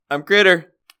I'm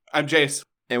Critter. I'm Jace.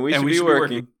 And we should be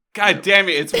working. God damn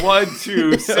it. It's 1,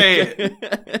 2, say it.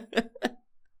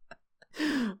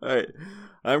 All right.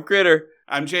 I'm Critter.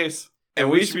 I'm Jace. And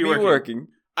we should be working.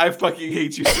 I fucking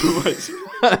hate you so much.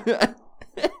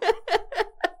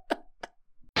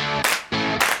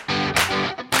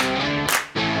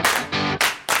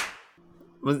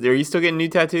 Are you still getting new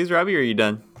tattoos, Robbie, or are you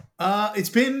done? It's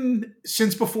been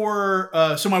since before.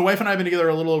 So my wife and I have been together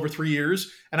a little over 3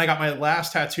 years, and I got my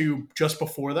last tattoo just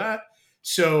before that.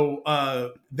 So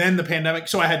then the pandemic.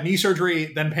 So I had knee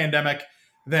surgery, then pandemic,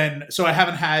 so I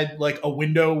haven't had like a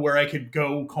window where I could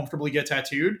go comfortably get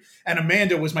tattooed. And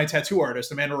Amanda was my tattoo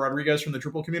artist, Amanda Rodriguez from the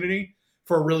Drupal community,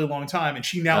 for a really long time, and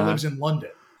she now lives in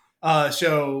London.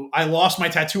 So I lost my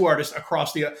tattoo artist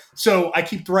across so I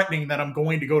keep threatening that I'm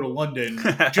going to go to London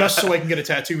just so I can get a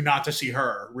tattoo, not to see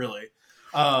her really.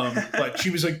 But she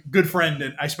was a good friend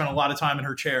and I spent a lot of time in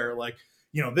her chair. Like,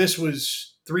 this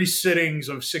was 3 sittings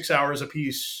of 6 hours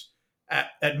apiece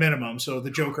at minimum. So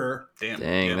the Joker. Dang,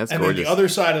 yeah. that's and gorgeous. then the other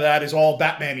side of that is all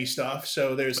Batman-y stuff.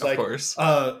 So there's Of course.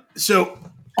 So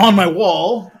on my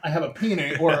wall, I have a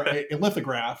painting or a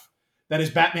lithograph that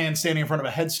is Batman standing in front of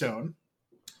a headstone.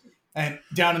 And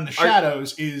down in the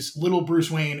shadows is little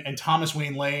Bruce Wayne and Thomas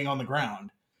Wayne laying on the ground.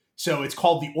 So it's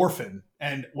called The Orphan.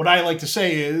 And what I like to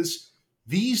say is,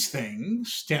 these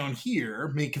things down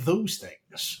here make those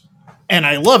things. And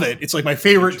I love it. It's like my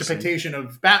favorite depiction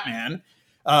of Batman,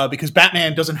 because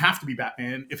Batman doesn't have to be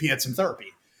Batman if he had some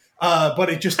therapy. But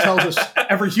it just tells us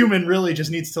every human really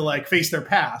just needs to like face their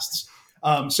pasts.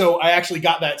 So I actually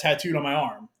got that tattooed on my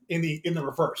arm in the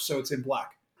reverse. So it's in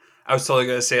black. I was totally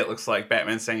going to say it looks like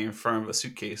Batman standing in front of a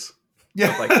suitcase. Yeah.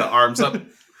 With, like the arms up.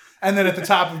 And then at the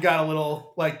top, we've got a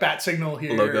little like bat signal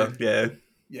here. Logo. Yeah.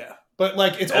 Yeah. But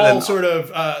like, it's And all then, sort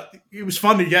of, it was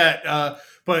fun to get,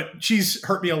 but she's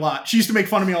hurt me a lot. She used to make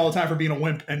fun of me all the time for being a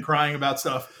wimp and crying about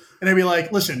stuff. And I'd be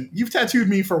like, listen, you've tattooed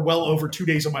me for well over 2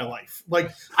 days of my life.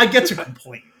 Like, I get to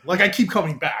complain. Like, I keep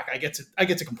coming back. I get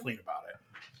to complain about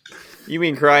it. You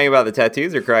mean crying about the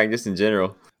tattoos or crying just in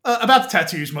general? About the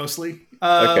tattoos mostly.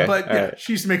 Okay, But yeah, right.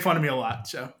 she used to make fun of me a lot.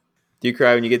 So Do you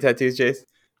cry when you get tattoos, Jace?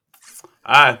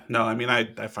 No, I mean, I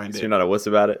find So it. you're not a wuss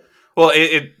about it? Well,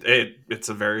 it's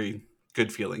a very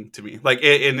good feeling to me. Like,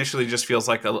 it initially just feels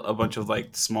like a bunch of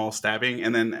like small stabbing.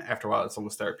 And then after a while, it's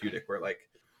almost therapeutic where like,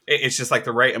 it's just like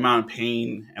the right amount of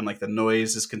pain and like the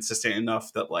noise is consistent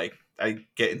enough that like I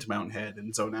get into my own head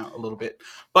and zone out a little bit.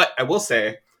 But I will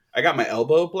say, I got my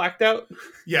elbow blacked out.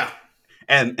 yeah.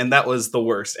 And that was the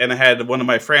worst. And I had one of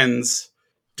my friends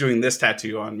doing this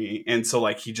tattoo on me. And so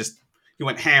like he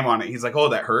went ham on it. He's like, oh,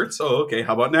 that hurts? Oh, okay.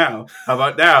 How about now?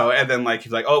 And then like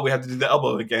he's like, oh, we have to do the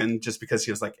elbow again just because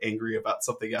he was like angry about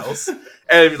something else.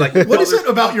 And like, What is it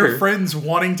about your friends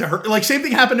wanting to hurt? Like, same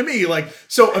thing happened to me. Like,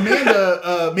 so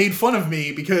Amanda made fun of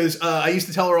me because I used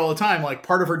to tell her all the time, like,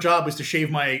 part of her job was to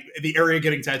shave the area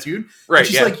getting tattooed. Right. And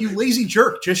she's like, you lazy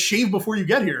jerk, just shave before you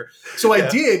get here. So I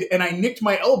did, and I nicked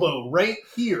my elbow right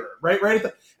here, right at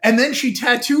the. And then she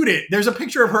tattooed it. There's a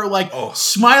picture of her like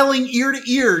smiling ear to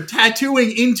ear,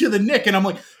 tattooing into the nick. And I'm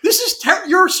like, this is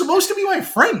you're supposed to be my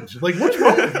friend. Like, what's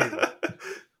wrong with you?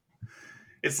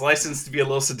 It's licensed to be a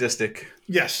little sadistic.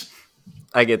 Yes.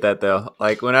 I get that though.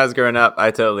 Like when I was growing up, I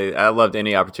loved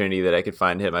any opportunity that I could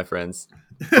find to hit my friends.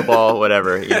 Football,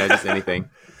 whatever, just anything.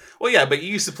 Well, yeah, but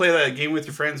you used to play that game with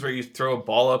your friends where you throw a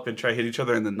ball up and try to hit each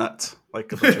other in the nuts.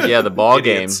 Like yeah, the ball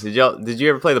idiots. game. Did you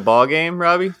ever play the ball game,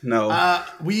 Robbie? No.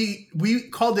 We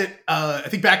called it, I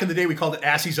think back in the day, we called it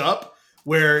Assies Up,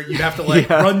 where you'd have to like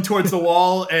run towards the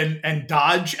wall and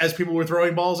dodge as people were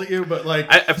throwing balls at you. But like,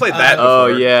 I played that before. Oh,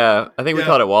 yeah. I think we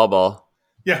called it wall ball.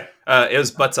 Yeah. It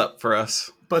was butts up for us.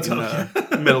 Butts in,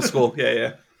 up. Middle school.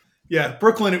 Yeah. Yeah,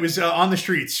 Brooklyn, it was on the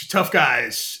streets. Tough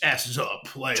guys, asses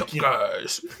up. Like, Tough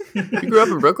guys. You grew up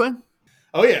in Brooklyn?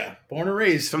 Oh, yeah. Born and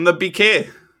raised. From the BK.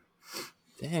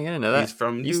 Dang, I didn't know that. He's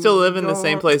from you still live in the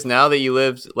same York. place now that you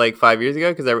lived like 5 years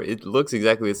ago? Because it looks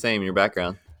exactly the same in your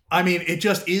background. I mean, it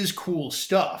just is cool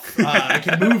stuff. I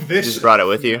can move this. You just brought it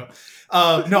with you?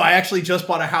 No, I actually just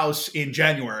bought a house in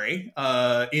January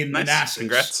in Nice. Manassas.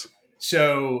 Congrats.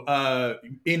 So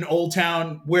in Old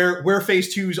Town, where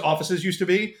Phase 2's offices used to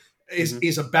be,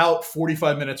 is about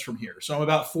 45 minutes from here. So I'm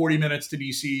about 40 minutes to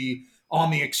DC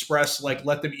on the express, like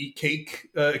let them eat cake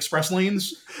express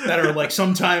lanes that are like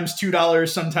sometimes $2,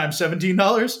 sometimes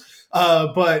 $17.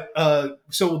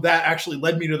 So that actually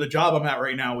led me to the job I'm at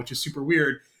right now, which is super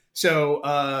weird. So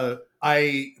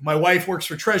my wife works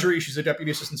for Treasury. She's a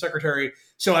deputy assistant secretary.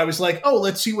 So I was like, oh,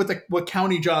 let's see what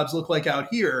county jobs look like out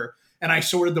here. And I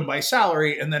sorted them by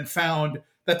salary and then found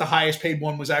that the highest paid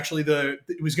one was actually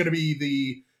it was going to be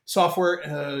the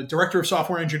director of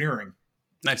software engineering.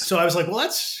 Nice. So I was like, well,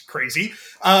 that's crazy.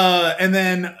 And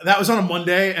then that was on a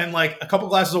Monday, and like a couple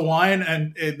glasses of wine,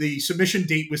 and the submission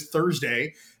date was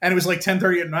Thursday, and it was like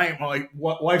 10:30 at night. My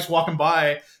wife's walking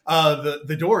by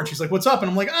the door, and she's like, "What's up?" And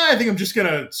I'm like, I think I'm just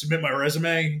gonna submit my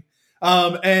resume.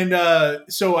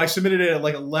 So I submitted it at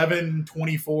like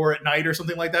 11:24 at night or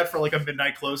something like that for like a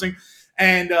midnight closing,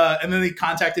 and then they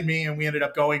contacted me, and we ended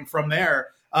up going from there.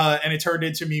 And it turned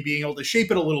into me being able to shape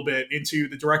it a little bit into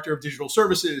the director of digital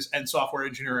services and software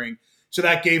engineering. So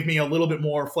that gave me a little bit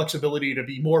more flexibility to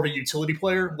be more of a utility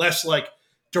player, less like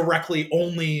directly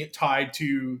only tied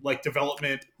to like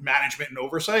development, management, and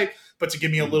oversight, but to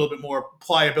give me a little bit more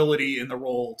pliability in the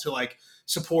role to like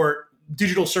support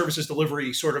digital services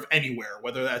delivery sort of anywhere,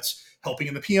 whether that's helping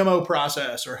in the PMO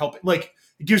process or helping, like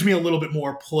it gives me a little bit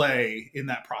more play in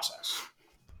that process.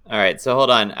 All right, so hold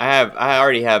on. I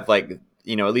already have like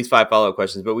at least 5 follow-up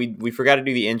questions, but we forgot to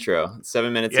do the intro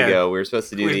 7 minutes ago. We were supposed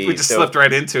to do we just slipped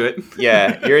right into it.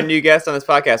 Yeah, you're a new guest on this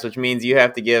podcast, which means you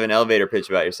have to give an elevator pitch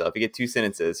about yourself. You get 2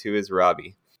 sentences. Who is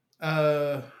Robbie?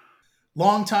 Longtime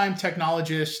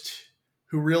technologist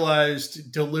who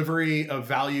realized delivery of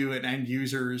value and end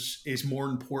users is more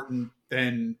important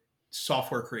than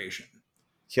software creation.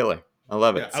 Killer. I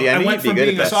love it. Yeah, See, I went from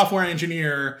being a this. software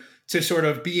engineer to sort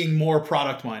of being more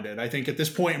product minded. I think at this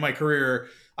point in my career,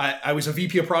 I was a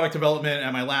VP of product development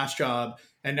at my last job,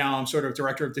 and now I'm sort of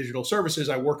director of digital services.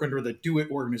 I work under the Do It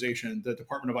organization, the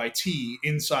Department of IT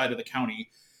inside of the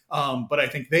county. But I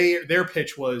think their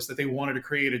pitch was that they wanted to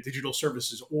create a digital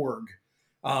services org.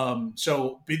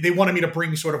 So they wanted me to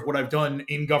bring sort of what I've done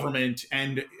in government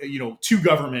and, to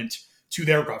government to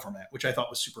their government, which I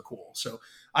thought was super cool. So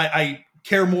I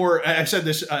care more. I've said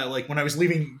this, like when I was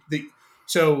leaving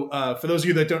So for those of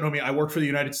you that don't know me, I work for the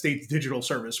United States Digital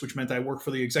Service, which meant I work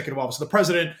for the Executive Office of the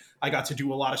President. I got to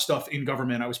do a lot of stuff in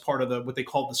government. I was part of what they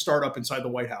called the startup inside the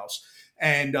White House.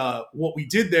 And what we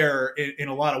did there in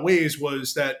a lot of ways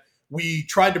was that we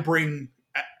tried to bring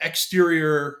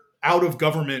exterior, out of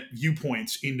government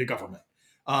viewpoints into government.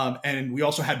 And we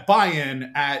also had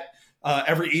buy-in at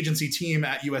every agency team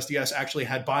at USDS actually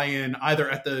had buy-in either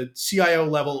at the CIO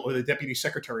level or the deputy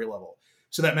secretary level.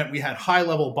 So that meant we had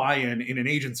high-level buy-in in an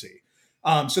agency.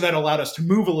 So that allowed us to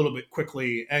move a little bit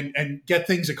quickly and get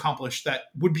things accomplished that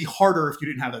would be harder if you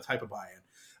didn't have that type of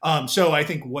buy-in. So I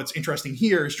think what's interesting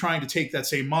here is trying to take that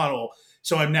same model.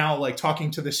 So I'm now like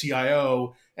talking to the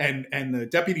CIO and the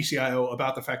deputy CIO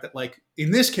about the fact that like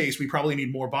in this case, we probably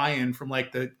need more buy-in from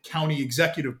like the county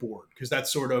executive board, because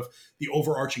that's sort of the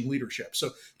overarching leadership. So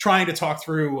trying to talk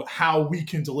through how we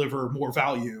can deliver more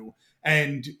value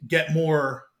and get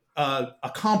more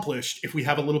accomplished if we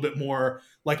have a little bit more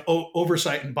like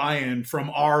oversight and buy-in from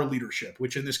our leadership,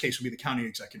 which in this case would be the county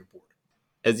executive board.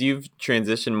 As you've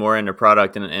transitioned more into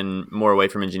product and more away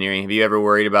from engineering, have you ever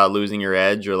worried about losing your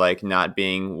edge or like not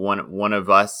being one of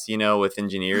us, with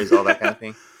engineers, all that kind of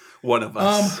thing? One of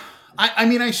us. I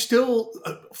mean, I still,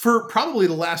 for probably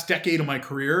the last decade of my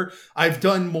career, I've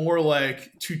done more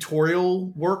like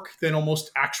tutorial work than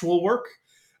almost actual work.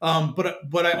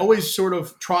 But I always sort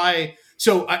of try.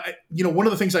 So one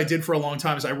of the things I did for a long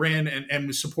time is I ran and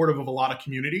was supportive of a lot of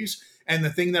communities. And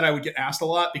the thing that I would get asked a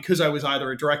lot, because I was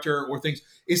either a director or things,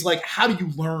 is like, how do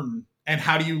you learn and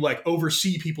how do you like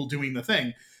oversee people doing the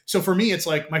thing? So for me, it's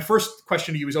like my first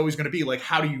question to you is always going to be like,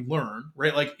 how do you learn,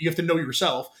 right? Like you have to know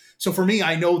yourself. So for me,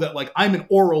 I know that like I'm an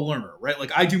oral learner, right?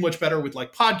 Like I do much better with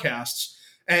like podcasts.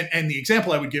 And the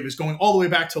example I would give is going all the way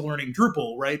back to learning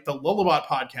Drupal, right? The Lullabot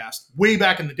podcast way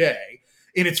back in the day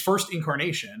in its first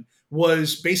incarnation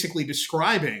was basically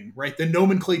describing, right, the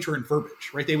nomenclature and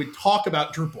verbiage, right? They would talk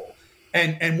about Drupal.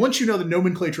 And once you know the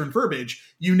nomenclature and verbiage,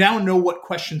 you now know what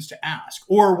questions to ask.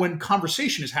 Or when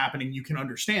conversation is happening, you can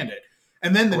understand it.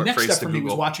 And then the next step for me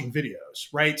was watching videos,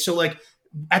 right? So like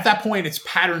at that point, it's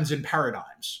patterns and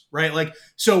paradigms, right? Like,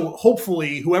 so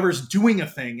hopefully whoever's doing a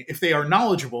thing, if they are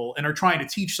knowledgeable and are trying to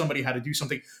teach somebody how to do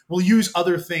something, will use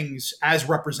other things as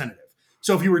representative.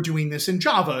 So if you were doing this in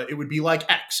Java, it would be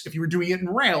like X. If you were doing it in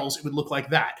Rails, it would look like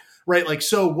that, right? Like,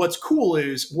 so what's cool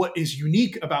is what is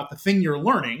unique about the thing you're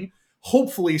learning.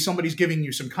 Hopefully somebody's giving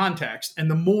you some context,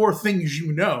 and the more things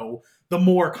you know, the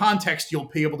more context you'll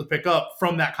be able to pick up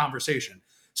from that conversation.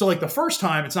 So like the first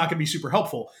time, it's not going to be super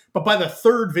helpful, but by the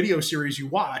third video series you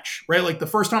watch, right? Like the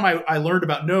first time I learned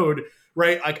about Node,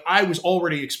 right? Like I was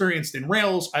already experienced in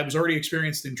Rails. I was already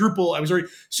experienced in Drupal.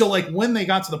 So like when they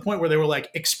got to the point where they were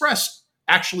like, Express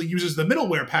actually uses the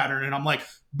middleware pattern. And I'm like,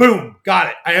 boom, got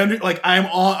it. I'm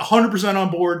 100%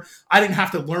 on board. I didn't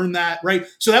have to learn that, right?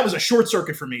 So that was a short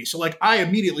circuit for me. So like I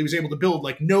immediately was able to build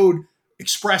like Node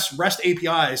express REST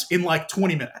APIs in like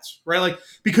 20 minutes, right? Like,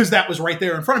 because that was right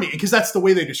there in front of me, because that's the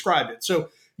way they described it. So,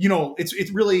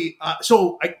 it's really,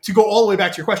 to go all the way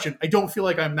back to your question, I don't feel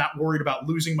like I'm not worried about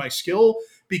losing my skill,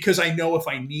 because I know if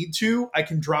I need to, I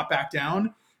can drop back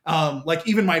down. Like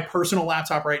even my personal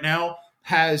laptop right now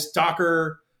has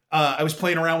Docker. I was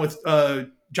playing around with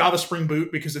Java Spring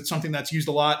Boot, because it's something that's used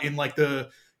a lot in like the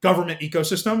government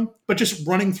ecosystem, but just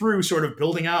running through sort of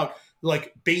building out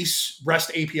like base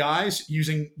REST APIs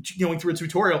going through a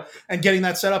tutorial and getting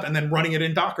that set up and then running it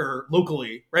in Docker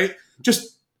locally, right?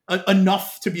 Just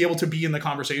enough to be able to be in the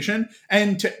conversation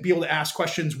and to be able to ask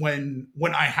questions when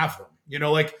I have them,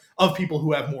 like of people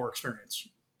who have more experience.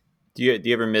 Do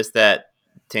you ever miss that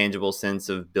tangible sense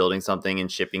of building something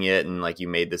and shipping it and like you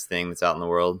made this thing that's out in the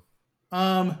world?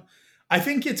 I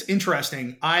think it's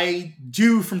interesting. I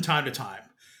do from time to time.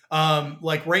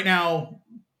 Like right now,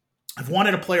 I've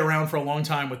wanted to play around for a long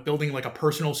time with building like a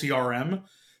personal CRM.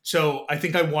 So I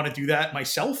think I want to do that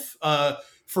myself,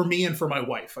 for me and for my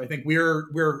wife. I think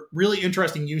we're really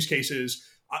interesting use cases.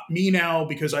 Me now,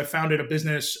 because I founded a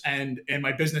business and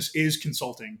my business is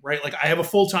consulting, right? Like I have a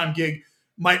full-time gig.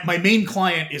 My main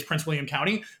client is Prince William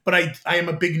County, but I am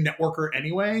a big networker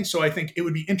anyway. So I think it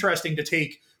would be interesting to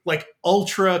take like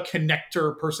ultra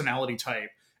connector personality type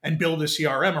and build a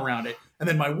CRM around it. And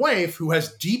then my wife, who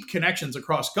has deep connections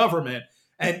across government,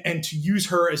 and to use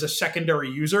her as a secondary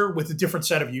user with a different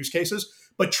set of use cases,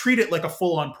 but treat it like a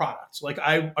full-on product. Like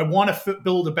I want to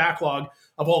build a backlog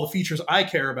of all the features I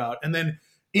care about, and then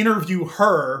interview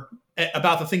her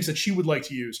about the things that she would like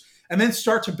to use, and then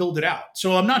start to build it out.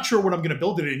 So I'm not sure what I'm going to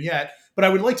build it in yet, but I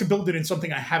would like to build it in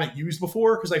something I haven't used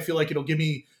before, because I feel like it'll give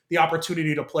me the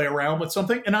opportunity to play around with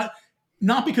something. And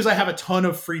not because I have a ton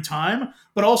of free time,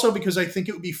 but also because I think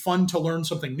it would be fun to learn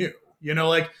something new.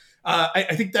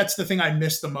 I think that's the thing I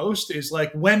miss the most, is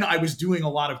like when I was doing a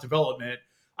lot of development,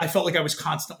 I felt like I was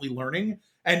constantly learning.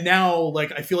 And now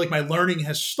like I feel like my learning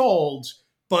has stalled,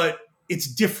 but it's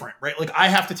different, right? Like I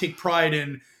have to take pride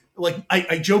in, like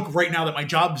I joke right now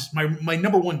that my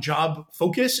number one job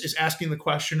focus is asking the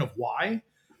question of why.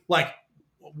 Like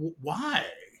why?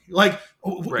 Like,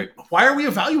 right. Why are we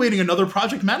evaluating another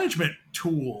project management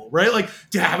tool, right? Like,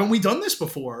 haven't we done this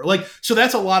before? Like, so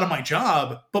that's a lot of my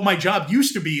job, but my job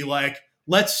used to be like,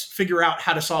 let's figure out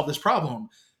how to solve this problem.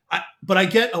 But I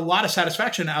get a lot of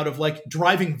satisfaction out of like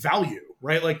driving value,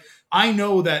 right? Like, I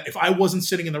know that if I wasn't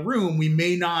sitting in the room, we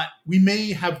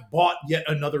may have bought yet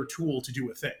another tool to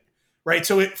do a thing, right?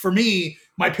 So for me,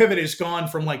 my pivot has gone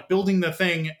from like building the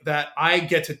thing that I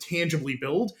get to tangibly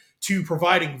build to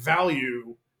providing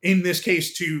value, in this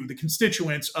case, to the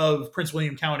constituents of Prince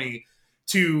William County,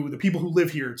 to the people who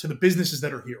live here, to the businesses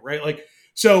that are here, right? Like,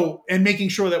 so, and making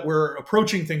sure that we're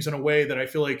approaching things in a way that I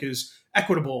feel like is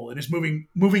equitable and is moving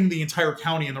the entire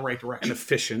county in the right direction. And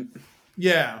efficient.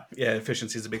 Yeah. Yeah,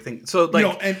 efficiency is a big thing. So,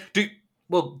 like,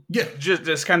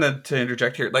 just kind of to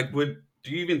interject here, like, do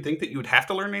you even think that you would have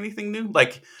to learn anything new?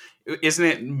 Like, isn't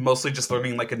it mostly just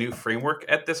learning like a new framework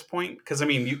at this point? Because I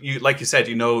mean, you like you said,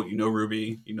 you know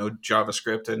Ruby,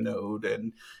 JavaScript and Node,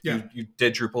 and you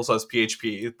did Drupal, so it's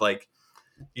PHP. Like,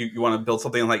 you want to build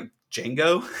something like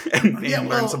Django and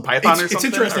learn some Python or something? It's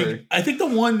interesting. Or? I think the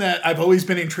one that I've always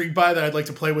been intrigued by that I'd like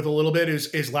to play with a little bit is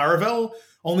Laravel,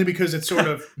 only because it sort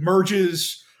of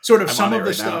merges sort of some of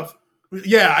the stuff.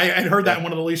 Yeah, I had heard that in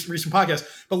one of the recent podcasts.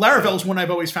 But Laravel is one I've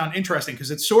always found interesting,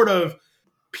 because it's sort of,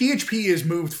 PHP has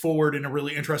moved forward in a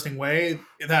really interesting way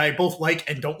that I both like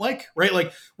and don't like, right?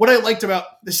 Like what I liked about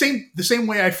the same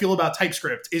way I feel about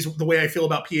TypeScript is the way I feel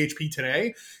about PHP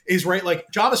today, is right.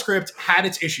 Like JavaScript had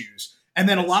its issues, and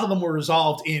then a lot of them were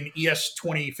resolved in ES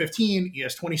 2015,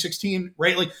 ES 2016,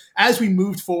 right? Like as we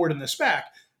moved forward in the spec,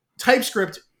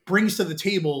 TypeScript brings to the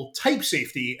table type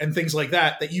safety and things like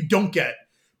that you don't get.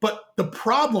 But the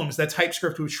problems that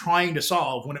TypeScript was trying to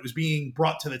solve when it was being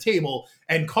brought to the table,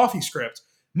 and CoffeeScript,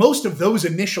 most of those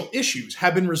initial issues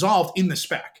have been resolved in the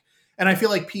spec. And I feel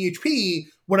like PHP,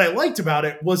 what I liked about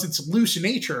it was its loose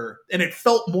nature, and it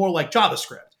felt more like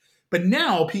JavaScript. But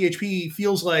now PHP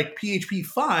feels like PHP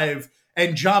 5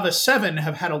 and Java 7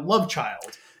 have had a love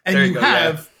child. And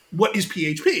what is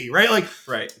PHP, right? Like,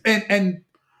 right. And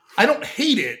I don't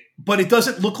hate it, but it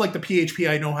doesn't look like the PHP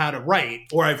I know how to write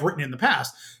or I've written in the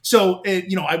past. So,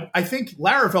 I think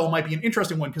Laravel might be an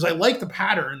interesting one, because I like the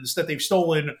patterns that they've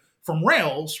stolen from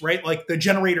Rails, right? Like the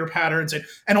generator patterns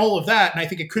and all of that. And I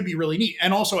think it could be really neat.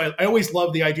 And also, I always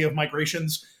love the idea of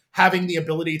migrations having the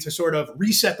ability to sort of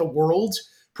reset the world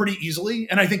pretty easily.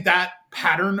 And I think that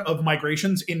pattern of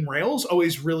migrations in Rails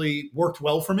always really worked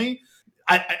well for me.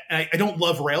 I don't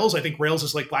love Rails. I think Rails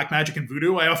is like black magic and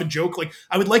voodoo. I often joke, like,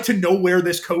 I would like to know where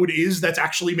this code is that's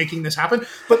actually making this happen.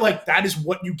 But like, that is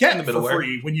what you get for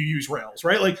free when you use Rails,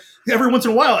 right? Like, every once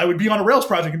in a while, I would be on a Rails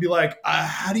project and be like,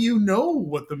 how do you know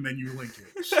what the menu link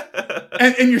is?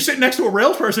 and you're sitting next to a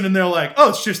Rails person and they're like, oh,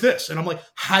 it's just this. And I'm like,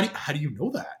 how do you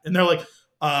know that? And they're like,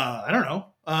 I don't know.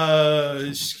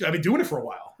 I've been doing it for a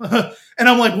while. And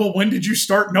I'm like, well, when did you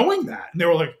start knowing that? And they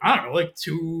were like, I don't know, like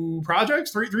 2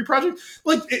 projects, three projects.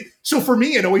 Like, so for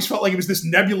me, it always felt like it was this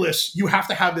nebulous, you have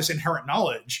to have this inherent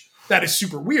knowledge that is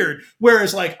super weird.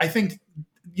 Whereas like, I think,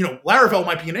 Laravel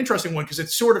might be an interesting one because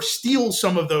it sort of steals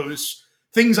some of those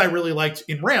things I really liked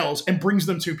in Rails and brings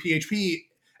them to PHP.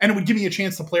 And it would give me a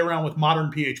chance to play around with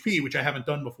modern PHP, which I haven't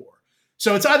done before.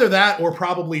 So it's either that or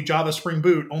probably Java Spring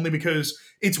Boot, only because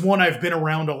it's one I've been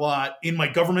around a lot in my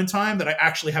government time that I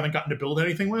actually haven't gotten to build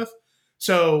anything with.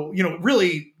 So,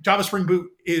 really, Java Spring Boot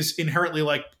is inherently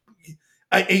like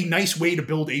a nice way to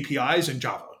build APIs in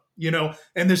Java,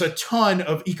 and there's a ton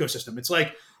of ecosystem. It's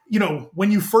like,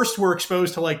 when you first were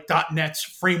exposed to like .NET's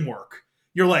framework,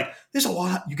 you're like, there's a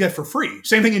lot you get for free.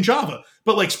 Same thing in Java.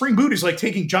 But like Spring Boot is like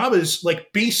taking Java's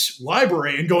like base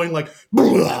library and going like,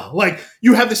 blah, like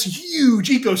you have this huge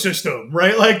ecosystem,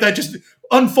 right? Like that just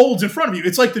unfolds in front of you.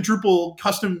 It's like the Drupal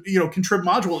custom, contrib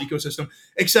module ecosystem,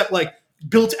 except like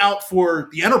built out for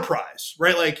the enterprise,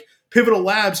 right? Like Pivotal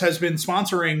Labs has been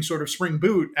sponsoring sort of Spring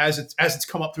Boot as it's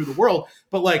come up through the world,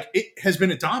 but like it has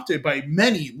been adopted by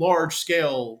many large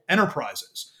scale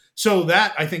enterprises. So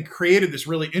that, I think, created this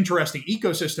really interesting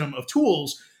ecosystem of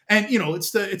tools. And,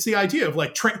 it's the idea of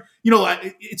like,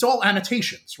 it's all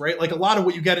annotations, right? Like a lot of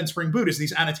what you get in Spring Boot is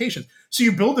these annotations. So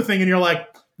you build the thing and you're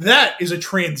like, that is a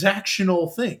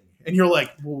transactional thing. And you're like,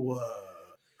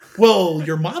 well,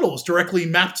 your model is directly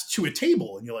mapped to a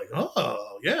table. And you're like,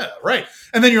 oh, yeah, right.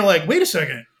 And then you're like, wait a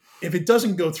second. If it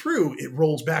doesn't go through, it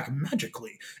rolls back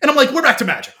magically. And I'm like, we're back to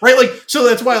magic, right? Like, so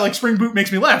that's why like Spring Boot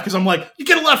makes me laugh because I'm like, you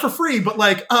get a lot for free, but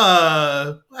like,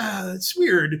 it's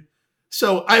weird.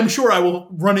 So I'm sure I will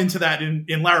run into that in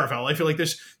Laravel. I feel like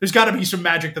there's got to be some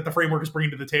magic that the framework is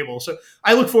bringing to the table. So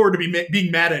I look forward to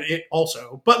being mad at it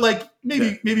also, but like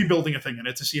maybe building a thing in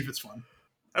it to see if it's fun.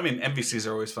 I mean, MVCs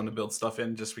are always fun to build stuff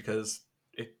in just because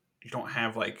you don't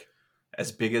have like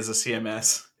as big as a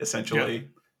CMS essentially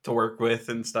to work with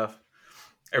and stuff.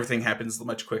 Everything happens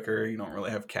much quicker. You don't really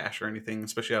have cache or anything,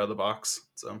 especially out of the box.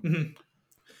 So,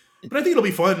 But I think it'll be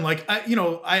fun. Like, I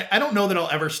don't know that I'll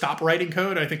ever stop writing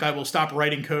code. I think I will stop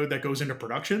writing code that goes into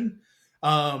production,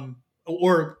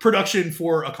 or production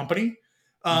for a company.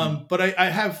 But I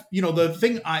have, the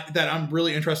thing that I'm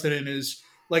really interested in is,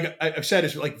 like I've said,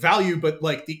 is like value, but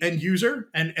like the end user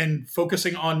and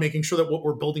focusing on making sure that what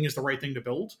we're building is the right thing to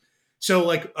build. So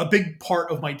like a big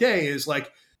part of my day is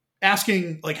like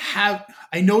asking, like,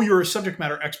 I know you're a subject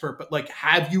matter expert, but like,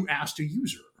 have you asked a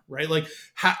user, right? Like,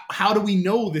 how do we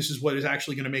know this is what is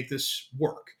actually going to make this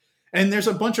work? And there's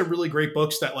a bunch of really great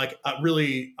books that like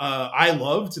I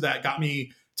loved that got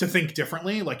me to think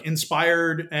differently, like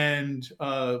Inspired and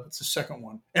what's the second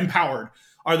one? Empowered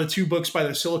are the 2 books by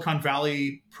the Silicon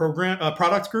Valley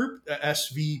product group,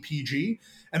 SVPG.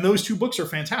 And those 2 books are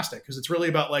fantastic because it's really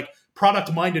about like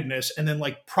product mindedness and then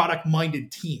like product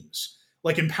minded teams.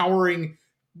 Like empowering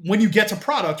when you get to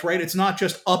product, right? It's not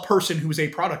just a person who's a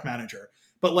product manager,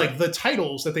 but like the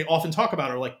titles that they often talk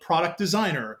about are like product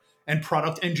designer and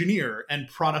product engineer and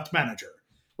product manager,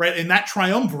 right? And that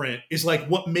triumvirate is like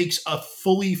what makes a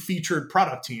fully featured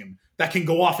product team that can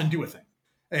go off and do a thing.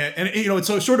 And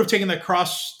it's sort of taking that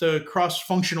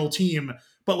cross-functional team,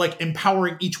 but like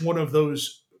empowering each one of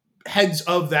those heads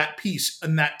of that piece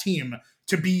and that team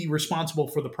to be responsible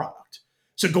for the product.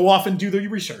 So go off and do the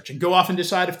research and go off and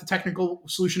decide if the technical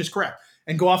solution is correct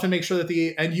and go off and make sure that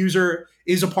the end user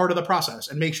is a part of the process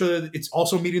and make sure that it's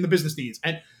also meeting the business needs.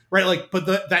 And right, like, but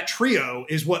that trio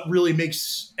is what really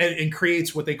makes and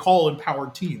creates what they call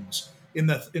empowered teams in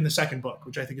the second book,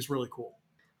 which I think is really cool.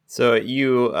 So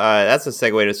that's a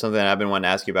segue to something I've been wanting to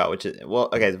ask you about, which is, well,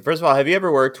 okay, first of all, have you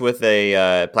ever worked with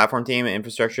a platform team, an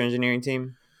infrastructure engineering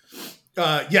team?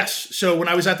 Yes. So when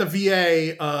I was at the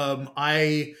VA,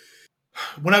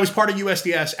 when I was part of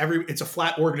USDS, it's a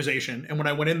flat organization. And when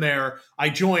I went in there, I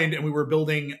joined and we were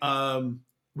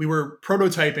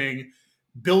prototyping,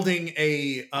 building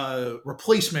a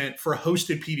replacement for a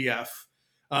hosted PDF.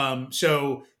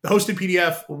 So the hosted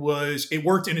PDF it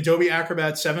worked in Adobe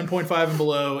Acrobat 7.5 and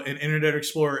below and Internet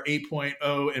Explorer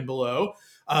 8.0 and below.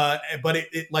 But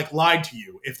it like lied to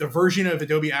you. If the version of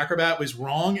Adobe Acrobat was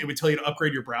wrong, it would tell you to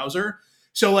upgrade your browser.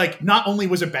 So like, not only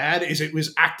was it bad, is it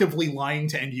was actively lying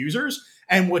to end users.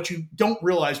 And what you don't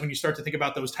realize when you start to think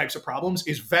about those types of problems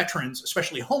is veterans,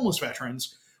 especially homeless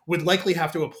veterans, would likely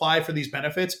have to apply for these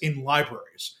benefits in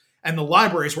libraries. And the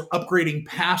libraries were upgrading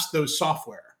past those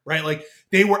software, right? Like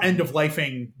they were end of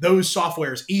lifing those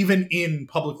softwares even in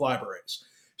public libraries.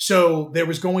 So there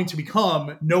was going to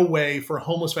become no way for a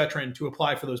homeless veteran to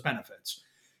apply for those benefits.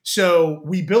 So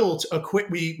we built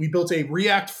we built a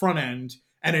React front end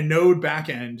and a Node back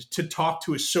end to talk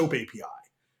to a SOAP API,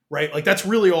 right? Like that's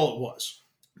really all it was.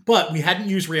 But we hadn't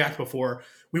used React before.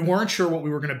 We weren't sure what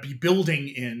we were going to be building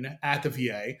in at the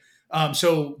VA.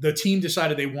 So the team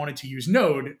decided they wanted to use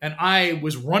Node, and I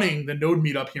was running the Node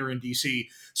meetup here in DC.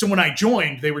 So when I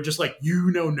joined, they were just like,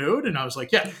 "You know Node?" And I was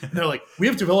like, "Yeah." And they're like, "We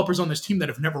have developers on this team that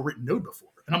have never written Node before."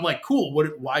 And I'm like, "Cool.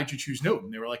 Why'd you choose Node?"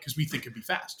 And they were like, "Because we think it'd be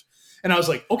fast." And I was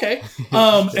like, "Okay."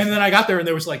 And then I got there, and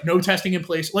there was like no testing in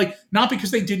place. Like not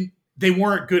because they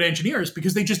weren't good engineers,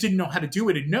 because they just didn't know how to do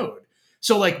it in Node.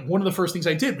 So like one of the first things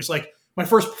I did was like my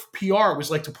first PR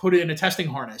was like to put in a testing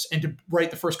harness and to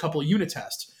write the first couple of unit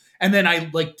tests. And then I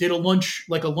like did a lunch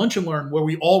and learn where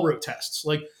we all wrote tests.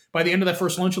 Like by the end of that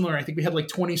first lunch and learn, I think we had like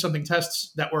 20 something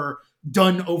tests that were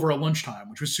done over a lunchtime,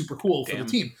 which was super cool for the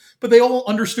team. But they all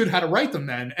understood how to write them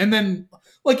then. And then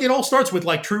like it all starts with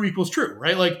like true equals true,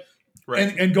 right? Like,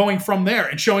 and going from there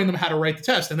and showing them how to write the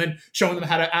test and then showing them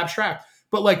how to abstract.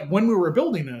 But like when we were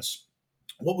building this,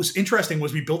 what was interesting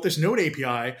was we built this Node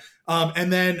API,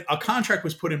 and then a contract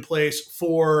was put in place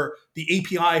for the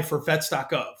API for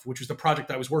vets.gov, which was the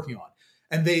project I was working on.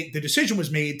 And the decision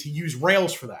was made to use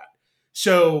Rails for that.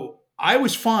 So I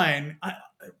was fine.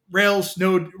 Rails,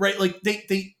 Node, right? Like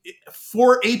they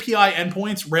for API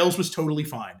endpoints, Rails was totally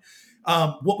fine.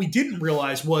 What we didn't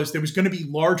realize was there was going to be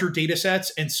larger data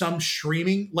sets and some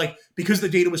streaming, like because the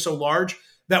data was so large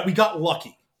that we got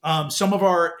lucky. Some of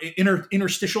our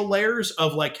interstitial layers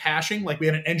of like caching, like we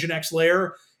had an Nginx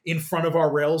layer in front of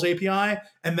our Rails API,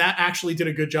 and that actually did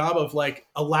a good job of like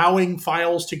allowing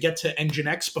files to get to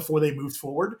Nginx before they moved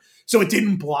forward. So it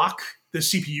didn't block the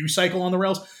CPU cycle on the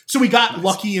Rails. So we got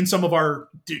lucky in some of our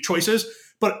choices.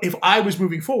 But if I was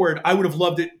moving forward, I would have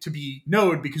loved it to be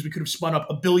Node because we could have spun up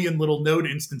a billion little Node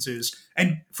instances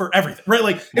and for everything, right?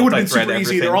 Like it would have been super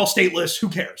easy. They're all stateless. Who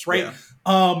cares, right?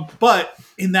 Yeah. But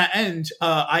in that end,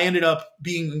 I ended up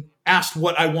being asked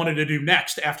what I wanted to do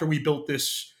next after we built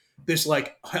this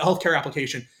like healthcare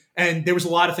application. And there was a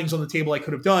lot of things on the table I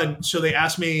could have done. So they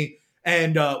asked me,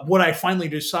 and what I finally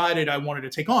decided I wanted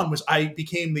to take on was I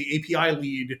became the API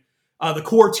lead, the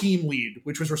core team lead,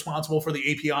 which was responsible for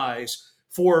the APIs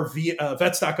for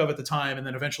vets.gov at the time, and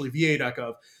then eventually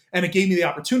va.gov. And it gave me the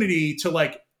opportunity to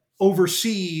like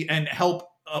oversee and help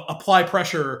apply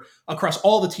pressure across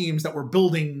all the teams that were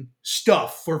building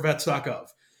stuff for vets.gov.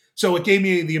 So it gave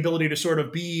me the ability to sort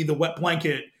of be the wet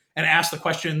blanket and ask the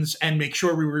questions and make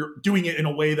sure we were doing it in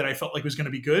a way that I felt like was going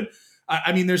to be good.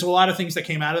 I mean, there's a lot of things that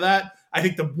came out of that. I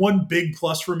think the one big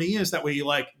plus for me is that we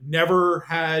like never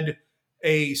had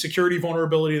a security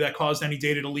vulnerability that caused any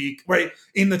data to leak, right,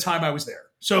 in the time I was there.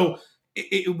 So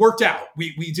it worked out.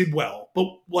 We did well. But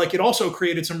like it also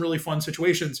created some really fun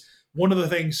situations. One of the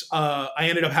things I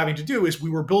ended up having to do is we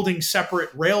were building separate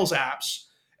Rails apps,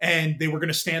 and they were going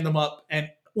to stand them up and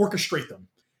orchestrate them.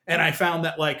 And I found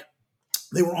that like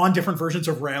they were on different versions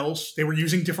of Rails. They were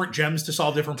using different gems to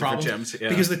solve different problems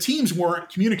because the teams weren't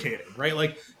communicating, right?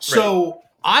 Like, so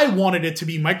I wanted it to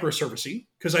be microservice-y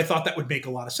because I thought that would make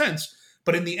a lot of sense.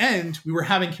 But in the end, we were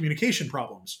having communication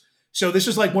problems. So this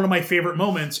is like one of my favorite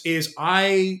moments is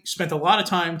I spent a lot of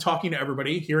time talking to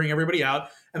everybody, hearing everybody out,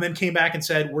 and then came back and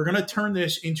said, we're going to turn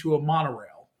this into a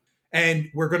monorail, and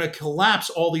we're going to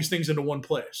collapse all these things into one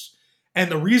place.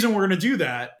 And the reason we're going to do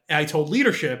that, I told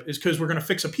leadership, is because we're going to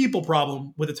fix a people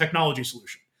problem with a technology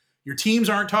solution. Your teams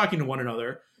aren't talking to one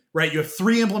another, right? You have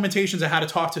 3 implementations of how to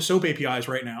talk to SOAP APIs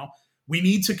right now. We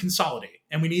need to consolidate,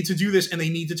 and we need to do this, and they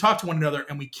need to talk to one another,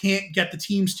 and we can't get the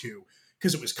teams to,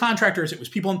 because it was contractors, it was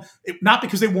people, not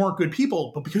because they weren't good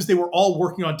people, but because they were all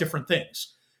working on different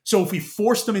things. So if we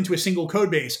forced them into a single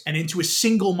code base and into a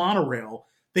single monorail,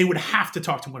 they would have to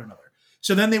talk to one another.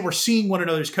 So then they were seeing one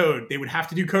another's code. They would have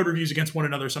to do code reviews against one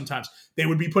another sometimes. They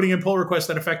would be putting in pull requests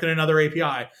that affected another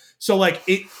API. So like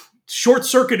it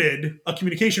short-circuited a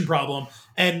communication problem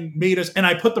and made us, and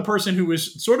I put the person who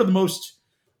was sort of the most,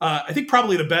 I think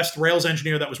probably the best Rails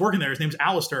engineer that was working there. His name's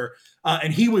Alistair,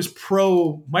 and he was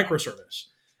pro microservice.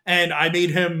 And I made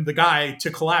him the guy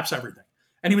to collapse everything.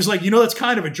 And he was like, that's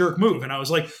kind of a jerk move. And I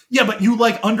was like, yeah, but you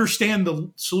like understand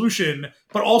the solution,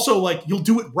 but also like you'll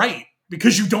do it right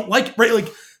because you don't like it, right?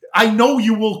 Like I know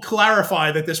you will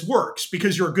clarify that this works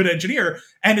because you're a good engineer,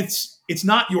 and it's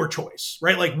not your choice,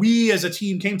 right? Like we as a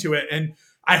team came to it, and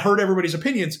I heard everybody's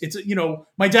opinions. It's,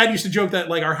 my dad used to joke that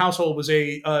like our household was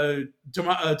a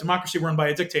democracy run by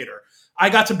a dictator. I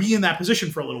got to be in that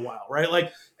position for a little while, right?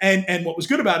 Like, and what was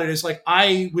good about it is like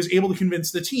I was able to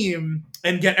convince the team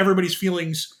and get everybody's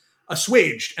feelings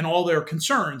assuaged and all their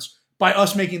concerns by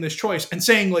us making this choice and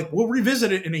saying like we'll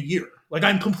revisit it in a year. Like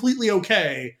I'm completely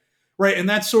okay, right? And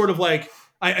that's sort of like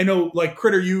I know like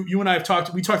Critter, you and I have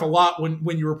talked. We talked a lot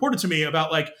when you reported to me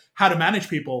about like how to manage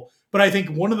people. But I think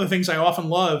one of the things I often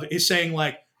love is saying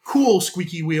like, "Cool,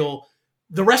 squeaky wheel.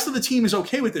 The rest of the team is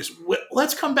okay with this.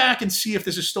 Let's come back and see if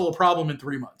this is still a problem in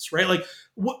 3 months, right? Like,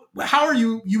 how are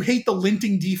you hate the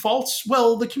linting defaults?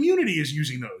 Well, the community is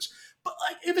using those. But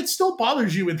like, if it still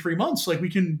bothers you in 3 months, like we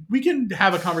can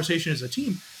have a conversation as a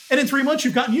team. And in 3 months,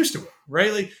 you've gotten used to it,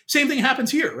 right? Like, same thing happens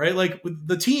here, right? Like with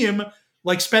the team,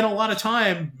 like spent a lot of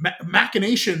time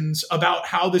machinations about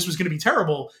how this was going to be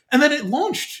terrible, and then it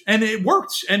launched and it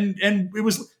worked, and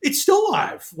it's still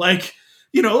live. Like,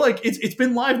 like it's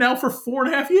been live now for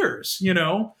 4.5 years,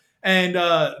 and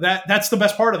that's the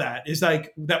best part of that is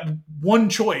like that one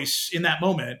choice in that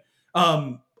moment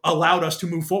allowed us to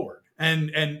move forward,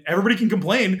 and everybody can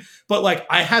complain, but like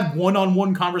I had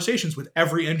one-on-one conversations with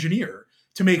every engineer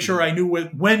to make sure I knew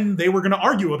when they were going to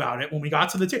argue about it when we got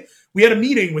to the table. We had a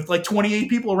meeting with like 28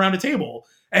 people around a table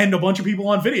and a bunch of people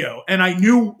on video, and I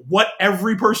knew what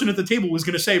every person at the table was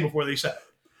going to say before they said it.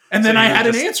 And then I had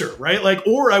an answer, right? Like,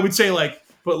 or I would say like,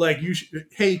 but like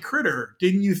hey Critter,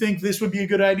 didn't you think this would be a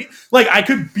good idea? Like I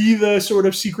could be the sort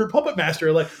of secret puppet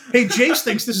master, like, hey, Jace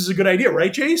thinks this is a good idea,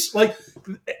 right, Jace? Like,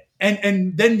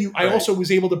 and then I also was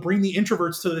able to bring the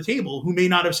introverts to the table who may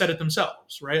not have said it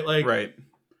themselves, right? Like, right.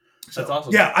 That's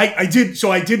awesome. Yeah, I did.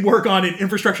 So I did work on an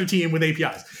infrastructure team with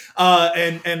APIs,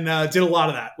 and did a lot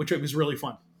of that, which was really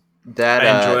fun.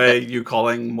 I enjoy you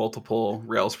calling multiple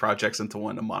Rails projects into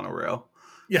one a monorail.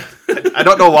 Yeah, I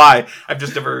don't know why. I've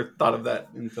just never thought of that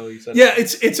until you said. Yeah,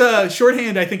 it's a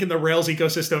shorthand. I think in the Rails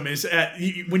ecosystem is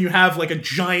when you have like a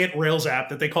giant Rails app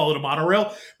that they call it a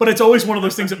monorail, but it's always one of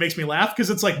those things that makes me laugh because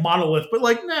it's like monolith, but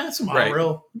like it's a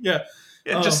monorail. Right. Yeah.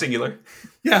 Yeah, just singular.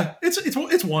 Yeah,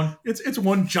 it's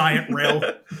one giant rail.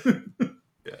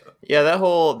 Yeah, that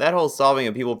whole solving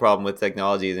a people problem with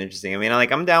technology is interesting. I mean,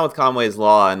 like I'm down with Conway's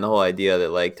law and the whole idea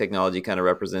that like technology kind of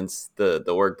represents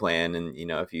the work plan, and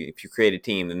if you create a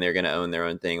team, then they're going to own their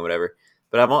own thing or whatever.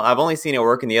 But I've only seen it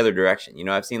work in the other direction.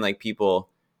 I've seen like people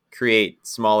create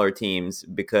smaller teams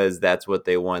because that's what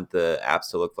they want the apps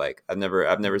to look like. I've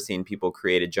never seen people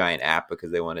create a giant app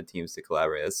because they wanted teams to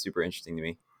collaborate. That's super interesting to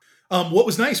me. What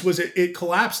was nice was it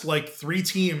collapsed like 3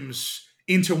 teams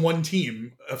into one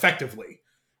team effectively,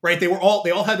 right? They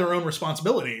all had their own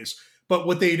responsibilities, but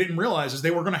what they didn't realize is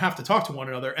they were going to have to talk to one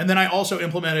another. And then I also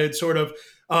implemented sort of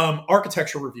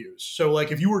architecture reviews. So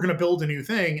like if you were going to build a new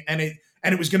thing and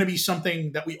it was going to be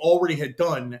something that we already had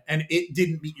done and it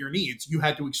didn't meet your needs, you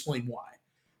had to explain why.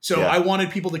 So yeah. I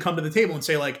wanted people to come to the table and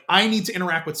say like, I need to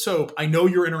interact with SOAP. I know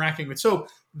you're interacting with SOAP.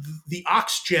 The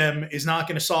Ox gem is not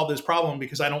going to solve this problem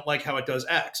because I don't like how it does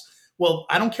X. Well,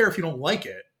 I don't care if you don't like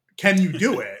it. Can you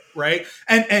do it? Right.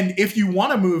 And if you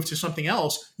want to move to something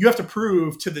else, you have to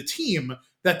prove to the team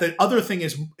that the other thing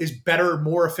is better,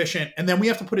 more efficient. And then we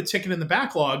have to put a ticket in the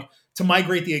backlog to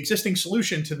migrate the existing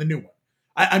solution to the new one.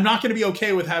 I'm not going to be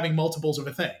okay with having multiples of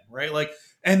a thing. Right. Like,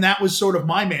 and that was sort of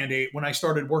my mandate when I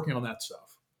started working on that stuff.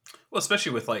 Well,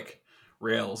 especially with like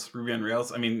Rails, Ruby on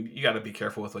Rails. I mean, you got to be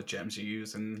careful with what gems you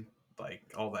use and like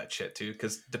all that shit too,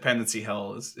 because dependency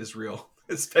hell is real,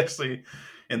 especially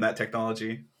in that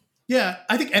technology. Yeah,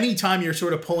 I think anytime you're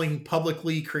sort of pulling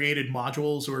publicly created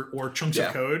modules or chunks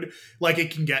of code, like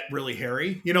it can get really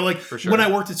hairy. Like for sure. When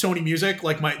I worked at Sony Music,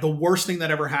 like the worst thing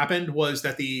that ever happened was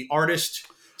that the artist.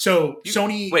 So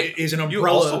Sony is an umbrella.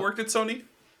 You also worked at Sony?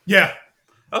 Yeah.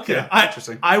 Okay, yeah,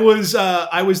 interesting. I was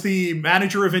the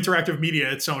manager of interactive media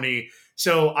at Sony,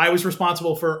 so I was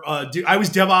responsible for. I was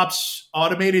DevOps,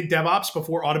 automated DevOps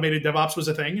before automated DevOps was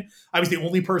a thing. I was the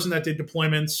only person that did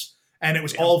deployments, and it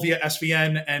was all via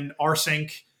SVN and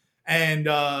rsync, and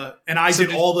I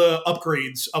did all the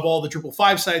upgrades of all the Drupal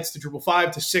 5 sites to Drupal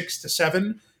 5 to 6 to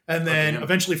 7, and then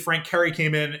eventually Frank Carey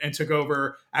came in and took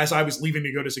over as I was leaving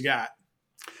to go to Zagat.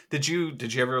 Did you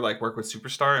ever like work with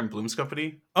Superstar and Bloom's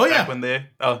company? Oh yeah,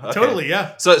 totally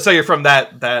yeah. So you're from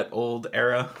that old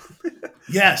era.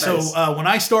 Yeah. Nice. So when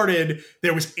I started,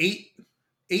 there was eight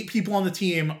people on the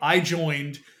team. I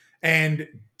joined, and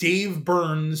Dave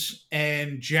Burns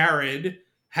and Jared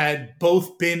had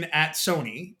both been at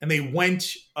Sony, and they went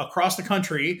across the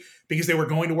country because they were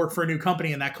going to work for a new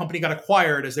company, and that company got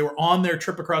acquired as they were on their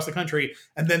trip across the country,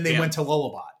 and then they went to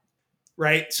Lullabot.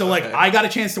 right? So like I got a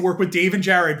chance to work with Dave and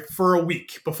Jared for a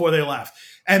week before they left.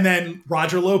 And then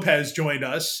Roger Lopez joined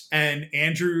us, and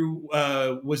Andrew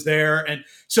was there. And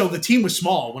so the team was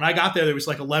small. When I got there was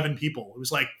like 11 people. It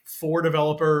was like 4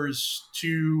 developers,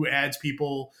 2 ads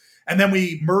people. And then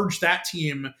we merged that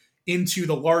team into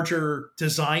the larger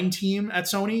design team at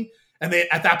Sony. And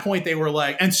at that point, they were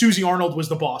like, and Susie Arnold was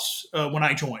the boss when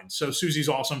I joined. So Susie's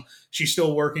awesome. She's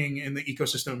still working in the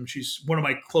ecosystem. She's one of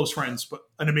my close friends, but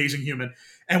an amazing human.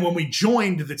 And when we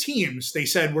joined the teams, they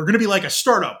said, we're going to be like a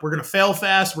startup. We're going to fail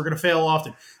fast. We're going to fail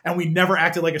often. And we never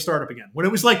acted like a startup again. When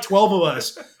it was like 12 of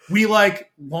us, we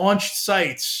like launched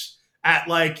sites at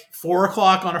like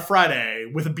 4:00 on a Friday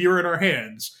with a beer in our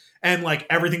hands. And like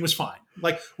everything was fine.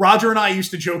 Like Roger and I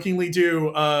used to jokingly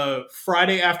do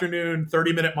Friday afternoon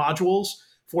 30-minute modules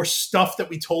for stuff that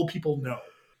we told people no.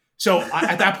 So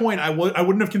at that point, I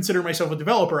wouldn't have considered myself a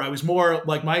developer. I was more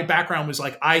like, my background was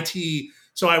like IT.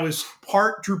 So I was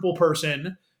part Drupal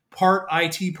person, part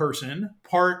IT person,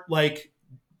 part like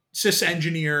sys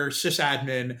engineer,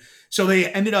 sysadmin. So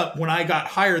they ended up, when I got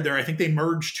hired there, I think they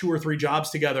merged 2 or 3 jobs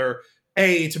together,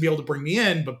 A, to be able to bring me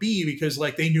in, but B, because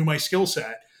like they knew my skill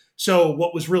set. So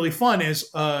what was really fun is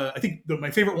I think my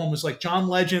favorite one was like John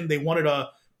Legend. They wanted a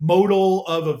modal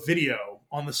of a video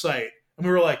on the site. And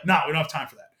we were like, no, we don't have time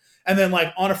for that. And then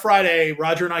like on a Friday,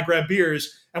 Roger and I grabbed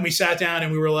beers and we sat down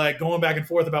and we were like going back and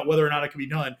forth about whether or not it could be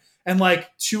done. And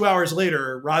like 2 hours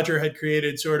later, Roger had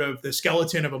created sort of the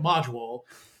skeleton of a module.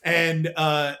 And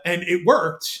it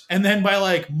worked. And then by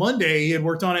like Monday, he had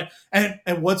worked on it.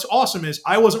 And what's awesome is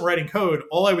I wasn't writing code.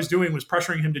 All I was doing was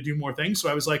pressuring him to do more things. So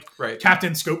I was like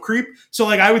Captain Scope Creep. So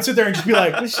like I would sit there and just be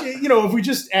like, you know, if we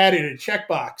just added a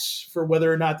checkbox for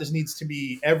whether or not this needs to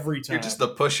be every time. You're just the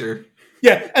pusher.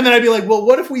 Yeah. And then I'd be like, well,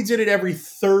 what if we did it every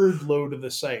 3rd load of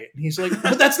the site? And he's like,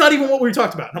 but that's not even what we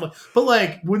talked about. And I'm like, but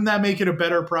like, wouldn't that make it a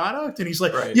better product? And he's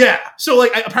like, yeah. So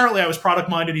like, apparently I was product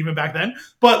minded even back then,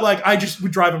 but like, I just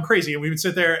would drive him crazy and we would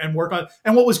sit there and work on,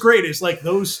 and what was great is like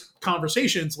those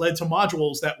conversations led to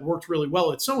modules that worked really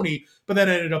well at Sony, but then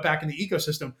ended up back in the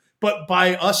ecosystem. But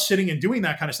by us sitting and doing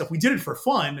that kind of stuff, we did it for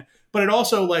fun, but it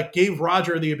also like gave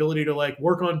Roger the ability to like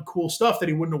work on cool stuff that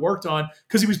he wouldn't have worked on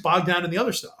because he was bogged down in the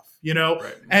other stuff. You know,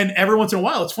 and every once in a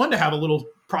while, it's fun to have a little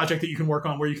project that you can work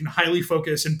on where you can highly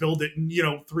focus and build it in,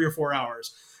 3 or 4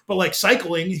 hours. But like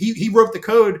cycling, he wrote the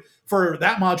code for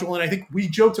that module. And I think we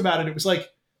joked about it. It was like,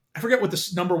 I forget what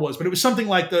this number was, but it was something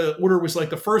like the order was like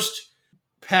the first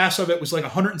pass of it was like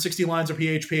 160 lines of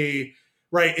PHP,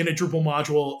 right, in a Drupal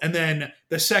module. And then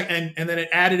the second, and then it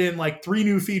added in like 3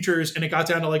 new features and it got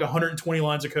down to like 120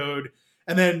 lines of code.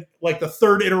 And then like the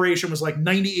 3rd iteration was like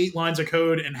 98 lines of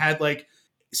code and had like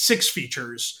 6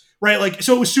 features, right? Like,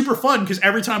 so it was super fun because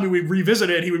every time we would revisit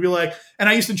it, he would be like, and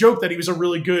I used to joke that he was a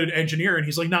really good engineer. And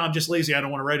he's like, no, I'm just lazy. I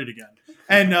don't want to write it again.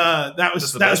 And that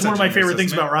was one of my favorite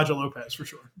things about Roger Lopez for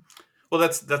sure. Well,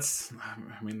 that's,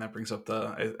 I mean, that brings up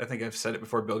I think I've said it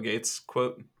before, Bill Gates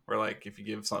quote, where like, if you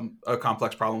give a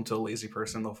complex problem to a lazy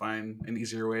person, they'll find an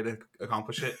easier way to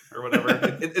accomplish it or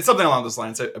whatever. It's something along those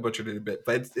lines. I butchered it a bit,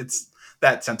 but it's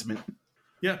that sentiment.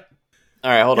 Yeah. All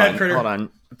right, hold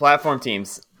on. Platform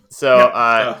teams. So,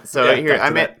 here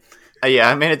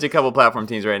I manage a couple platform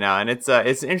teams right now, and it's an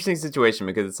interesting situation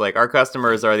because it's like our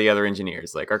customers are the other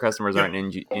engineers. Like our customers aren't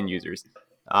end users,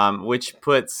 which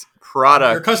puts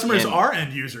product. Your customers are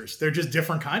end users. They're just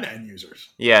different kind of end users.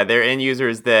 Yeah, they're end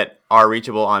users that are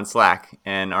reachable on Slack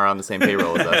and are on the same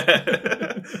payroll as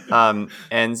us.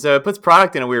 And so it puts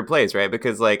product in a weird place, right?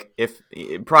 Because like if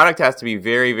product has to be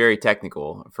very, very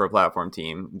technical for a platform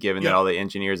team, given that all the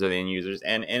engineers are the end users,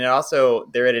 and it also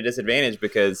they're at a disadvantage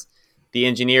because the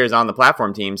engineers on the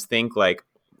platform teams think like,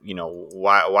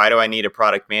 why do I need a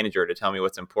product manager to tell me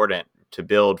what's important to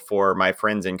build for my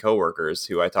friends and coworkers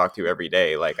who I talk to every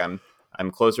day? Like I'm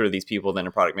closer to these people than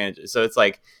a product manager. So it's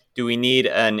like, do we need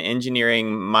an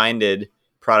engineering minded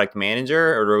product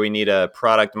manager or do we need a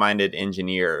product minded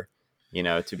engineer,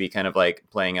 to be kind of like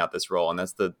playing out this role? And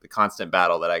that's the constant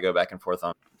battle that I go back and forth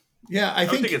on. Yeah, I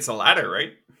think it's the latter,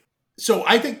 right? So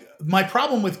I think my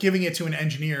problem with giving it to an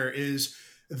engineer is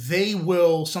they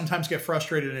will sometimes get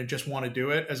frustrated and just want to do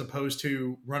it as opposed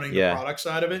to running the product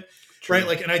side of it. True. Right.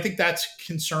 Like, and I think that's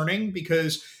concerning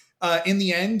because in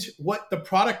the end, what the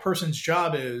product person's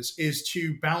job is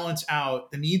to balance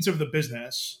out the needs of the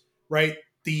business, right?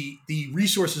 The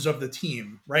resources of the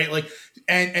team, right? Like,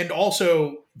 and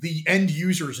also the end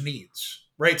user's needs,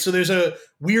 right? So there's a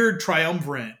weird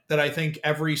triumvirate that I think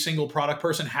every single product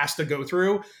person has to go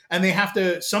through. And they have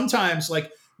to sometimes,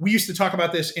 like, we used to talk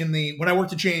about this when I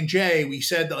worked at J&J, we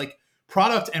said that like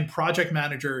product and project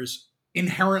managers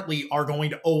inherently are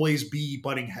going to always be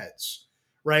butting heads,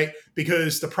 right?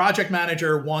 Because the project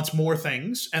manager wants more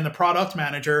things and the product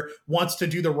manager wants to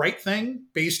do the right thing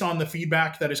based on the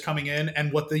feedback that is coming in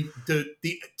and what the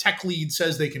tech lead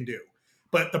says they can do.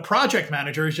 But the project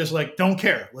manager is just like, don't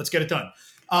care, let's get it done.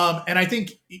 And I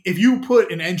think if you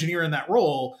put an engineer in that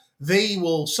role, they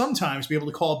will sometimes be able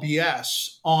to call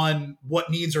BS on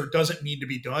what needs or doesn't need to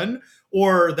be done,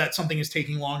 or that something is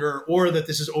taking longer, or that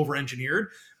this is over-engineered.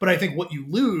 But I think what you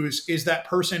lose is that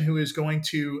person who is going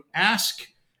to ask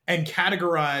and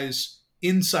categorize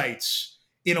insights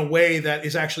in a way that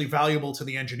is actually valuable to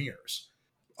the engineers.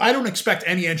 I don't expect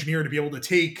any engineer to be able to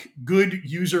take good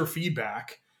user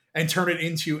feedback and turn it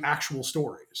into actual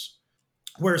stories.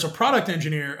 Whereas a product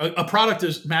engineer, a product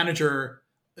manager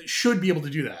should be able to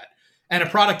do that. And a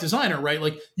product designer, right?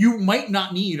 Like, you might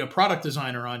not need a product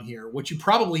designer on here. What you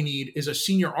probably need is a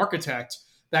senior architect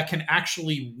that can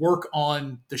actually work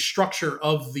on the structure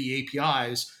of the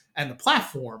APIs and the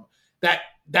platform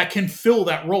that can fill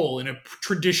that role in a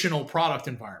traditional product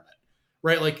environment,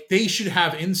 right? Like, they should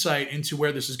have insight into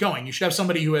where this is going. You should have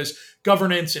somebody who has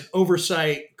governance and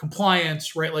oversight,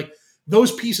 compliance, right? Like,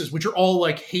 those pieces, which are all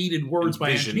like hated words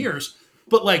by engineers,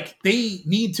 but like there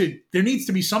needs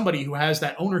to be somebody who has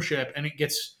that ownership and it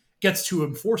gets to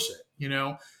enforce it, you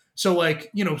know? So like,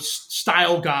 you know,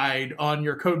 style guide on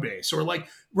your code base, or like,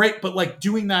 right. But like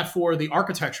doing that for the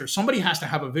architecture, somebody has to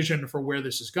have a vision for where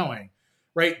this is going,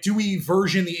 right? Do we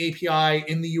version the API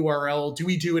in the URL? Do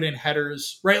we do it in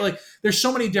headers, right? Like, there's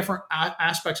so many different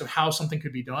aspects of how something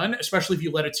could be done, especially if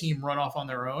you let a team run off on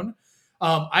their own.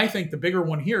 I think the bigger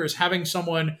one here is having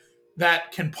someone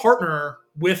that can partner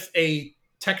with a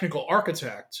technical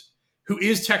architect who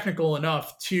is technical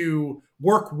enough to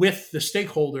work with the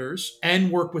stakeholders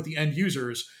and work with the end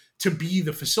users to be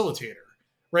the facilitator,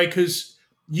 right? Because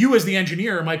you as the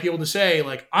engineer might be able to say,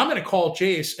 like, I'm going to call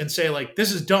Jace and say, like,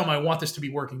 this is dumb, I want this to be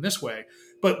working this way.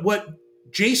 But what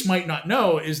Jace might not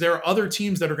know is there are other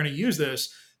teams that are going to use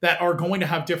this that are going to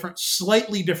have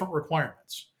slightly different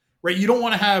requirements. Right? You don't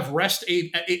want to have REST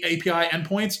API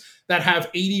endpoints that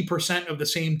have 80% of the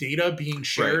same data being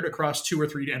shared across 2 or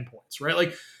 3 endpoints, right?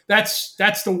 Like, that's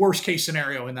the worst case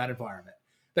scenario in that environment,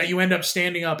 that you end up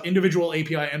standing up individual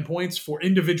API endpoints for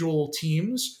individual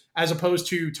teams as opposed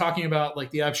to talking about like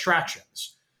the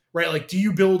abstractions, right? Like, do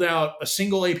you build out a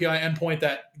single API endpoint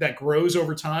that grows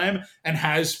over time and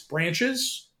has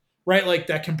branches, right? Like,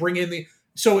 that can bring in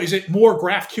so is it more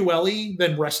GraphQL-y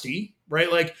than REST-y? Right?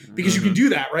 Like, because you can do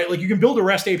that, right? Like, you can build a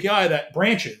REST API that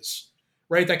branches,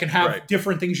 right? That can have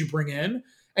different things you bring in,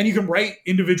 and you can write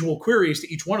individual queries to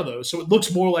each one of those. So it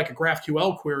looks more like a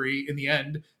GraphQL query in the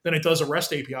end than it does a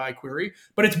REST API query,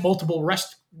 but it's multiple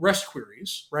REST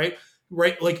queries, right?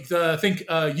 Right? Like, think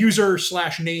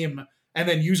user/name and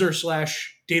then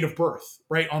user/date of birth,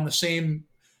 right? On the same,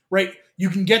 right? You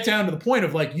can get down to the point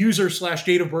of like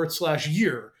user/date of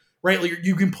birth/year, right? Like,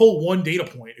 you can pull one data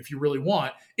point if you really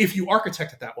want, if you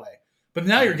architect it that way. But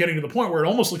now you're getting to the point where it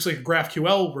almost looks like a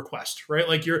GraphQL request, right?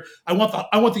 Like, I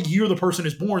want the year the person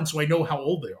is born so I know how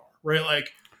old they are, right?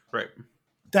 Like,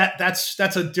 that's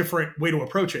a different way to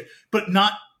approach it. But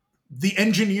not the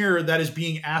engineer that is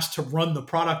being asked to run the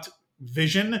product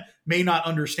vision may not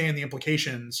understand the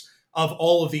implications of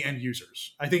all of the end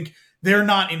users. I think they're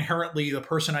not inherently the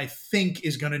person I think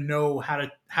is going to know how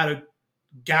to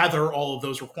gather all of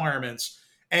those requirements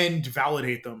and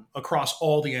validate them across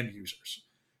all the end users.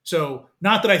 So,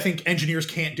 not that I think engineers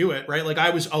can't do it, right? Like, I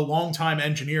was a long-time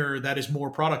engineer that is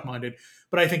more product-minded,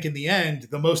 but I think in the end,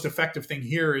 the most effective thing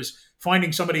here is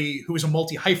finding somebody who is a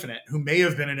multi-hyphenate, who may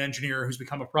have been an engineer who's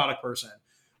become a product person,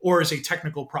 or is a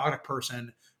technical product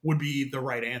person, would be the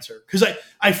right answer. Because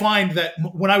I find that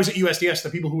when I was at USDS, the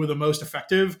people who were the most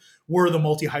effective were the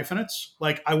multi-hyphenates.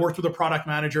 Like, I worked with a product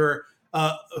manager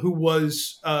who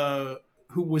was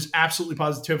absolutely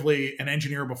positively an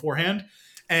engineer beforehand.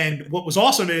 And what was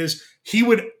awesome is he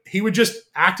would just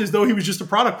act as though he was just a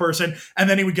product person, and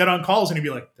then he would get on calls and he'd be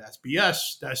like, "That's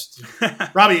BS. That's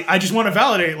Robbie. I just want to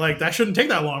validate. Like, that shouldn't take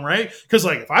that long, right? Because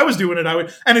like if I was doing it, I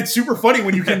would." And it's super funny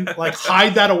when you can like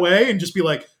hide that away and just be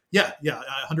like, "Yeah,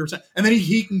 100%." And then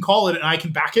he can call it, and I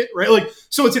can back it, right? Like,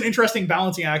 so it's an interesting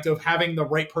balancing act of having the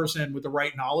right person with the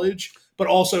right knowledge, but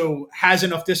also has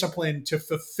enough discipline to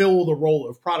fulfill the role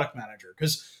of product manager,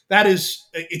 because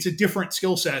it's a different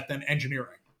skill set than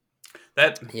engineering.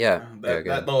 That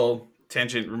little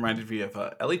tangent reminded me of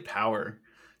Ellie Power.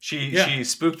 She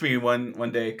spooked me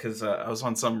one day because I was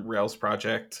on some Rails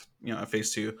project, at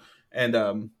Phase 2, and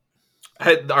I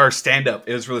had our stand up.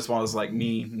 It was really small. It was like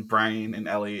me and Brian and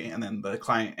Ellie, and then the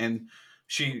client. And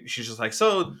she's just like,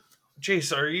 "So,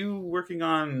 Jace, are you working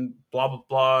on blah blah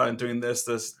blah and doing this,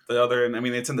 the other? And I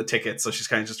mean, it's in the ticket, so she's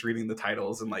kind of just reading the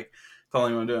titles and like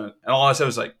telling me what I'm doing. And all I said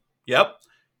was like, "Yep."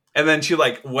 And then she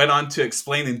like went on to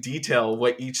explain in detail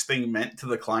what each thing meant to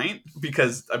the client,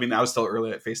 because I mean I was still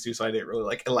early at phase 2, so I didn't really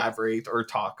like elaborate or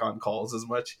talk on calls as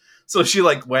much. So she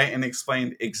like went and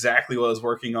explained exactly what I was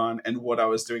working on and what I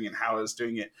was doing and how I was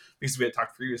doing it. Because we had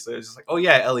talked previously, I was just like, "Oh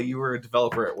yeah, Ellie, you were a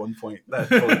developer at one point. That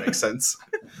totally makes sense."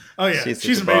 Oh yeah,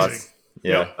 she's amazing.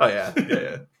 Yeah. Yep. Oh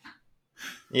yeah.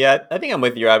 Yeah, I think I'm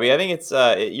with you, Robbie. I think it's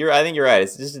I think you're right.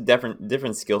 It's just a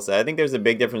different skill set. I think there's a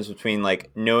big difference between like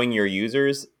knowing your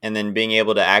users and then being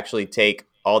able to actually take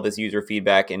all this user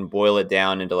feedback and boil it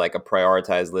down into like a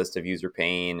prioritized list of user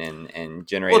pain and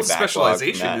generate Well, it's a backlog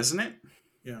specialization, isn't it?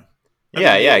 Yeah.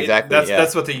 Yeah, exactly.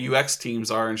 That's what the UX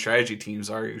teams are and strategy teams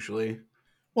are usually.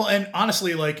 Well, and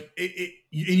honestly, like in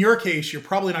your case, you're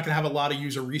probably not going to have a lot of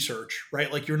user research, right?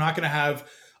 Like you're not going to have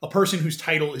a person whose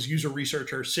title is user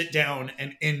researcher sit down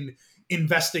and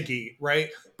investigate, right?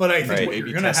 But I think what you're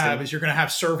going to have is you're going to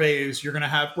have surveys, you're going to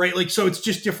have, right? Like, so it's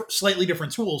just different, slightly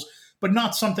different tools, but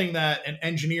not something that an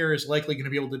engineer is likely going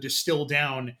to be able to distill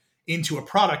down into a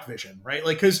product vision, right?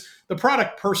 Like, because the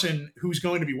product person who's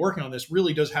going to be working on this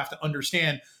really does have to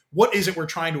understand what is it we're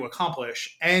trying to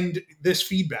accomplish and this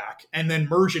feedback, and then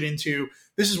merge it into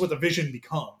this is what the vision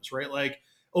becomes, right? Like,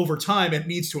 over time, it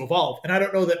needs to evolve. And I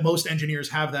don't know that most engineers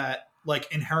have that like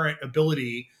inherent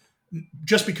ability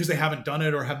just because they haven't done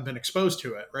it or haven't been exposed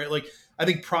to it, right? Like, I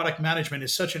think product management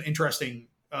is such an interesting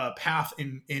path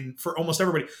in for almost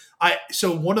everybody.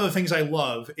 So one of the things I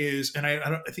love is, and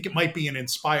I think it might be an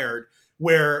Inspired,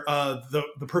 where the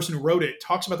person who wrote it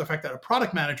talks about the fact that a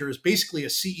product manager is basically a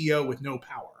CEO with no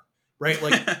power, right?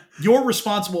 Like you're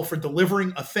responsible for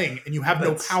delivering a thing and you have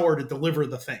no power to deliver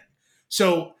the thing.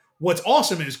 So what's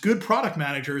awesome is good product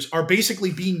managers are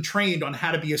basically being trained on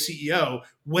how to be a CEO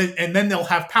and then they'll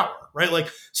have power, right? Like,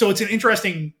 so it's an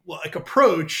interesting like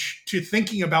approach to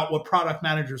thinking about what product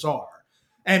managers are.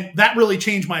 And that really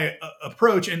changed my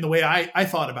approach and the way I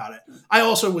thought about it. I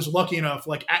also was lucky enough,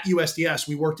 like at USDS,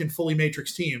 we worked in fully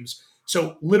matrix teams.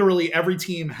 So literally every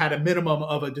team had a minimum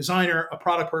of a designer, a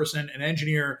product person, an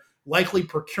engineer, likely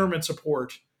procurement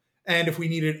support, and if we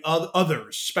needed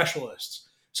others, specialists.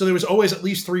 So there was always at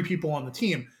least 3 people on the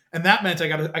team. And that meant I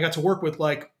got to work with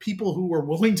like people who were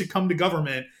willing to come to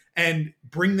government and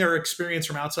bring their experience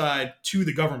from outside to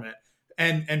the government,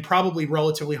 and probably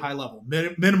relatively high level,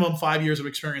 minimum 5 years of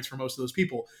experience for most of those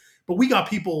people. But we got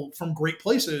people from great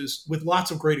places with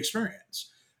lots of great experience,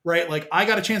 right? Like I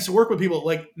got a chance to work with people,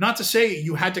 like not to say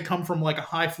you had to come from like a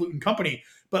highfalutin company,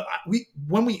 but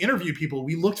when we interviewed people,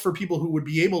 we looked for people who would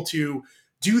be able to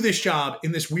do this job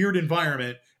in this weird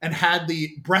environment and had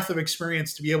the breadth of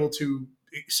experience to be able to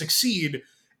succeed,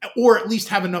 or at least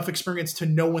have enough experience to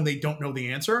know when they don't know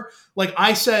the answer. Like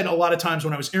I said a lot of times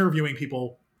when I was interviewing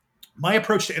people, my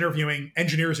approach to interviewing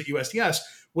engineers at USDS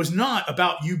was not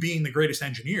about you being the greatest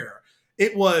engineer.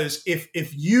 It was if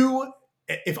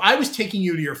I was taking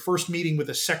you to your first meeting with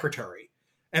a secretary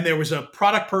and there was a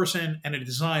product person and a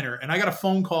designer and I got a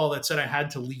phone call that said I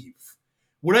had to leave,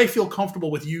 would I feel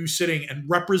comfortable with you sitting and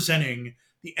representing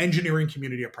the engineering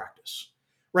community of practice,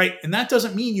 right? And that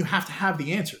doesn't mean you have to have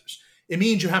the answers. It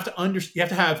means you have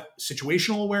to have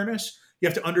situational awareness. You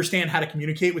have to understand how to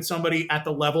communicate with somebody at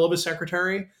the level of a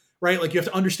secretary, right? Like you have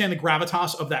to understand the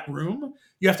gravitas of that room.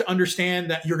 You have to understand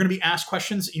that you're going to be asked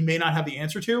questions that you may not have the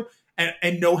answer to,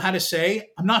 and know how to say,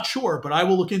 I'm not sure, but I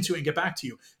will look into it and get back to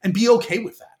you, and be okay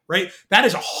with that, right? That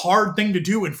is a hard thing to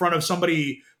do in front of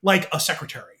somebody like a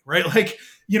secretary, right? Like,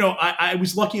 you know, I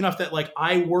was lucky enough that like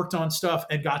I worked on stuff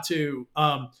and got to,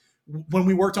 when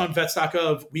we worked on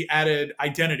vets.gov, we added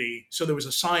identity. So there was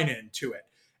a sign in to it.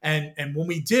 And when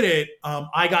we did it,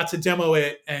 I got to demo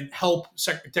it and help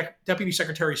Deputy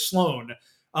Secretary Sloan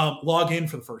log in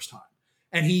for the first time.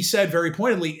 And he said very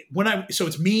pointedly, so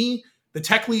it's me, the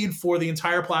tech lead for the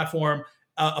entire platform,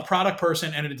 a product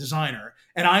person and a designer.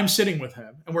 And I'm sitting with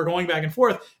him and we're going back and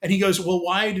forth. And he goes, well,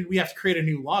 why did we have to create a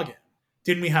new login?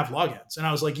 Didn't we have logins? And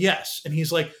I was like, yes. And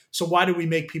he's like, so why did we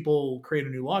make people create a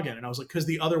new login? And I was like, because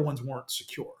the other ones weren't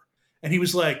secure. And he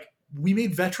was like, we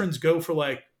made veterans go for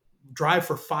like, drive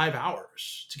for 5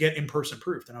 hours to get in-person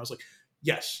proofed. And I was like,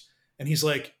 yes. And he's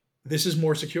like, this is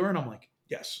more secure. And I'm like,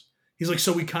 yes. He's like,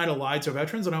 so we kind of lied to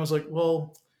veterans. And I was like,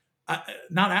 well,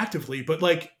 not actively, but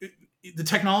like the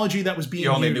technology that was being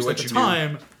used at the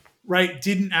time, right,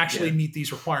 didn't actually meet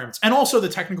these requirements. And also the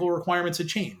technical requirements had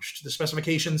changed, the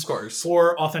specifications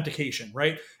for authentication,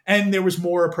 right? And there was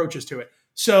more approaches to it.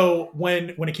 So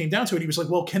when it came down to it, he was like,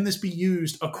 well, can this be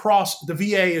used across the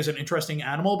VA? Is an interesting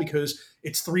animal because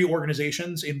it's 3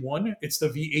 organizations in one. It's the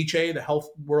VHA, the health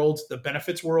world, the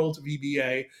benefits world,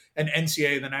 VBA, and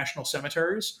NCA, the national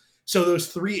cemeteries. So those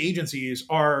 3 agencies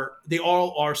they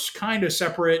all are kind of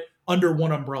separate under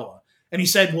one umbrella. And he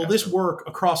said, will this work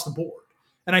across the board?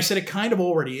 And I said, it kind of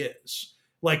already is.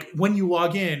 Like when you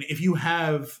log in, if you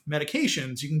have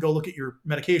medications, you can go look at your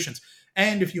medications.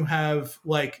 And if you have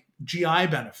like GI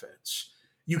benefits,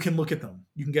 you can look at them.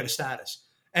 You can get a status.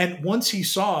 And once he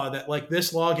saw that like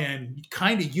this login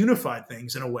kind of unified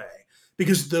things in a way,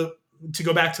 because to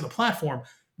go back to the platform,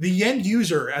 the end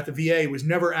user at the VA was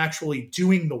never actually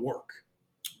doing the work.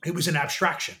 It was an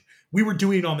abstraction. We were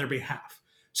doing it on their behalf.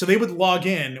 So they would log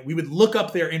in, we would look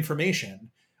up their information.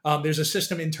 There's a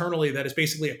system internally that is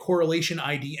basically a correlation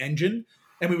ID engine.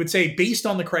 And we would say, based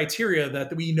on the criteria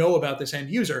that we know about this end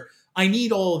user, I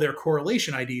need all of their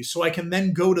correlation IDs so I can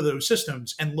then go to those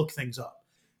systems and look things up.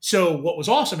 So what was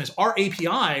awesome is our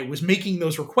API was making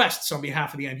those requests on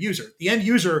behalf of the end user. The end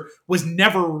user was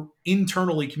never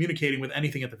internally communicating with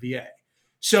anything at the VA.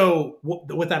 So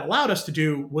what that allowed us to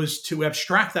do was to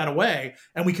abstract that away,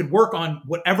 and we could work on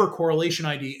whatever correlation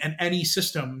ID and any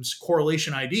system's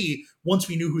correlation ID once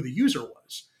we knew who the user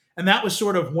was. And that was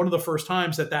sort of one of the first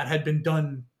times that had been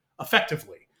done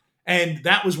effectively. And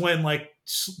that was when like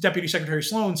Deputy Secretary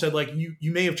Sloan said, like,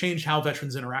 you may have changed how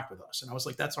veterans interact with us. And I was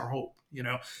like, that's our hope,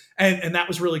 and that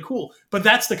was really cool. But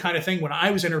that's the kind of thing when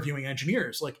I was interviewing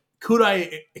engineers, like, could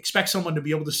I expect someone to be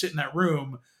able to sit in that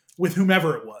room with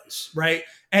whomever it was, right?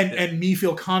 And me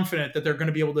feel confident that they're going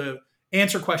to be able to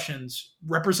answer questions,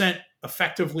 represent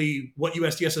effectively what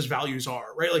USDS's values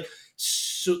are, right? Like,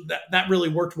 so that really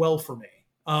worked well for me.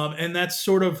 And that's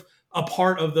sort of a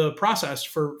part of the process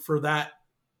for that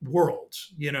world,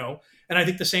 And I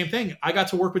think the same thing, I got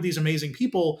to work with these amazing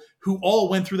people who all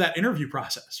went through that interview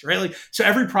process, right? Like, so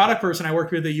every product person I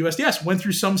worked with at USDS went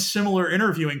through some similar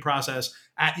interviewing process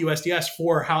at USDS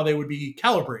for how they would be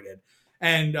calibrated.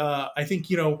 And I think,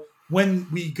 when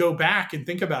we go back and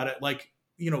think about it, like,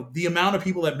 the amount of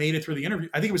people that made it through the interview,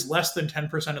 I think it was less than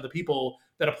 10% of the people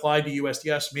that applied to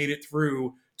USDS made it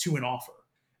through to an offer.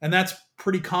 And that's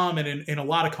pretty common in a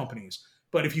lot of companies.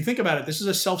 But if you think about it, this is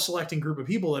a self-selecting group of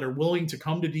people that are willing to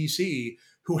come to DC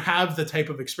who have the type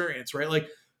of experience, right? Like,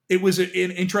 it was an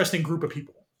interesting group of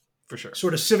people. For sure.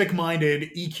 Sort of civic-minded,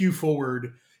 EQ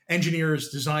forward, engineers,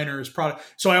 designers, product.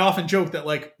 So I often joke that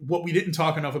like what we didn't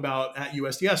talk enough about at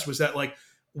USDS was that like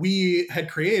we had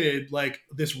created like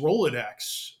this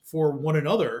Rolodex for one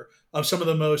another of some of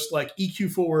the most like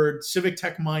EQ forward, civic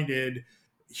tech-minded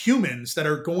humans that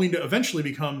are going to eventually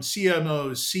become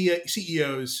CMOs,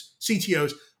 CEOs,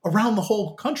 CTOs around the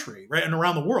whole country, right? And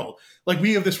around the world. Like,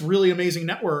 we have this really amazing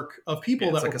network of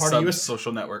people that were part of US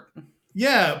social network.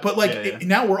 Yeah, but like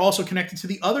now we're also connected to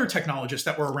the other technologists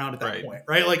that were around at that point,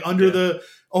 right? Like under the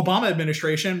Obama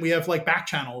administration, we have like back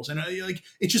channels, and like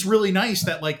it's just really nice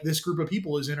that like this group of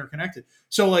people is interconnected.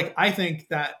 So like I think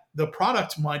that the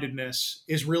product mindedness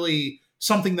is really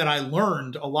something that I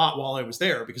learned a lot while I was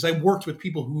there, because I worked with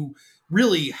people who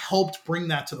really helped bring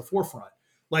that to the forefront.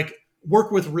 Like,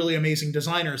 work with really amazing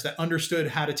designers that understood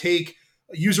how to take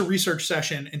a user research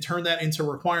session and turn that into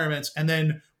requirements, and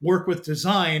then work with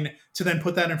design to then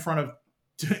put that in front of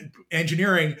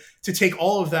engineering to take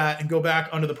all of that and go back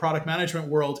under the product management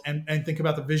world and think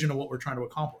about the vision of what we're trying to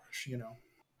accomplish,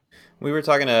 We were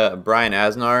talking to Brian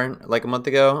Asnar like a month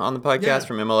ago on the podcast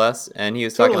from MLS, and he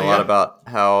was talking a lot about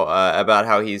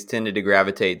how he's tended to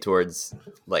gravitate towards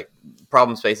like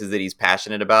problem spaces that he's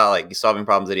passionate about, like solving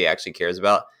problems that he actually cares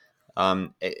about.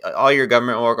 All your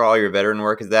government work, all your veteran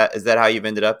work, is that how you've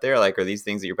ended up there? Like, are these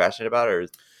things that you're passionate about, or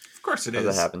of course it is?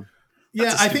 Does that happen?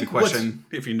 That's a stupid question.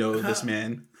 If you know this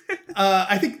man,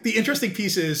 I think the interesting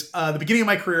piece is the beginning of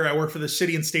my career, I worked for the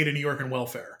city and state of New York in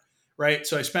welfare. Right.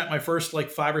 So I spent my first like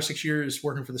 5 or 6 years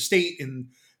working for the state in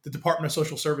the Department of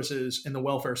Social Services in the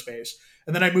welfare space.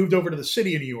 And then I moved over to the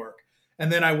city of New York.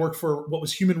 And then I worked for what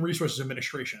was Human Resources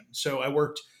Administration. So I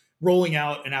worked rolling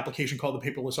out an application called the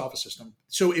Paperless Office System.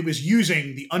 So it was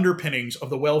using the underpinnings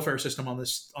of the welfare system on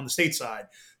the state side.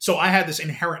 So I had this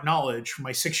inherent knowledge from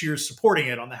my 6 years supporting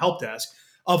it on the help desk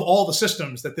of all the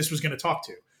systems that this was going to talk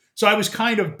to. So I was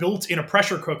kind of built in a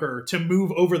pressure cooker to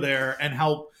move over there and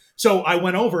help. So I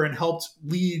went over and helped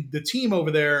lead the team over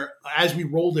there as we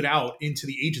rolled it out into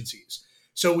the agencies.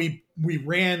 So we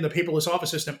ran the paperless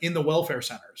office system in the welfare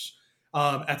centers.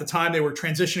 At the time, they were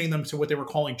transitioning them to what they were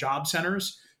calling job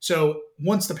centers. So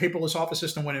once the paperless office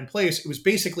system went in place, it was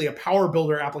basically a Power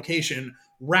Builder application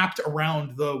wrapped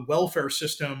around the welfare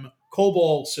system,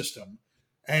 COBOL system,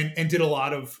 and did a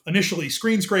lot of initially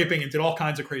screen scraping and did all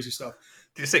kinds of crazy stuff.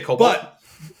 Did you say Cobalt? But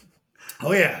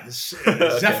oh yeah,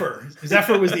 Zephyr.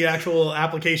 Zephyr was the actual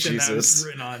application that was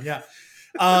written on. Yeah.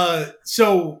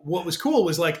 So what was cool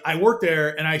was like I worked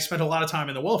there and I spent a lot of time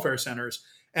in the welfare centers,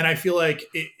 and I feel like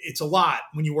it's a lot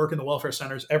when you work in the welfare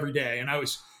centers every day. And I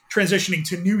was transitioning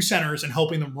to new centers and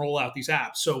helping them roll out these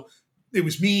apps. So it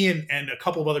was me and a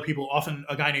couple of other people, often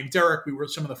a guy named Derek. We were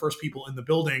some of the first people in the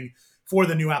building for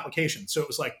the new application. So it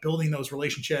was like building those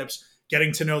relationships,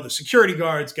 getting to know the security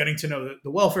guards, getting to know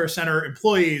the welfare center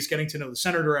employees, getting to know the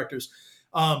center directors.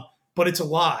 But it's a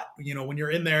lot, when you're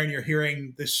in there and you're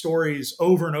hearing the stories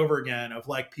over and over again of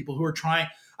like people who are trying.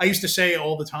 I used to say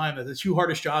all the time that the two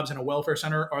hardest jobs in a welfare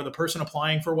center are the person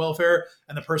applying for welfare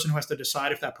and the person who has to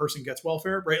decide if that person gets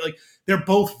welfare, right? Like they're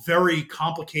both very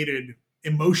complicated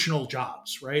emotional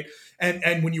jobs, right?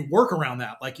 And when you work around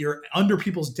that, like you're under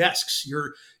people's desks,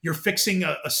 you're fixing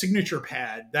a signature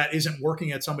pad that isn't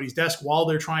working at somebody's desk while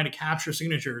they're trying to capture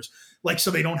signatures, like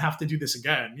so they don't have to do this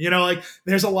again. Like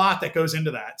there's a lot that goes into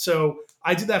that. So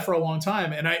I did that for a long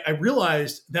time, and I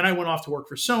realized then I went off to work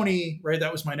for Sony, right?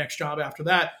 That was my next job after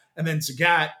that, and then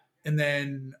Zagat, and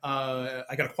then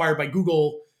I got acquired by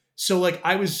Google. So like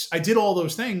I did all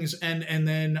those things, and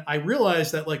then I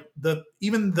realized that like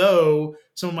even though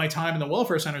some of my time in the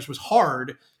welfare centers was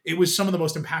hard, it was some of the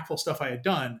most impactful stuff I had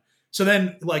done. So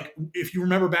then like if you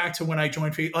remember back to when I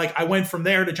joined, like I went from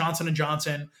there to Johnson &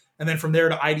 Johnson, and then from there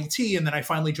to IDT, and then I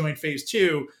finally joined Phase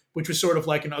 2, which was sort of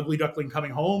like an ugly duckling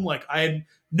coming home. Like I had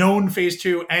known Phase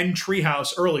 2 and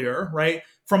Treehouse earlier, right?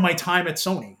 From my time at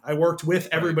Sony. I worked with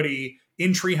everybody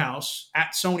in Treehouse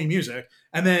at Sony Music,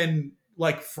 and then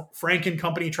like Frank and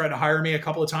company tried to hire me a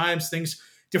couple of times,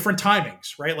 different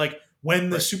timings, right? Like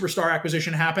when the Superstar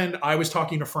acquisition happened, I was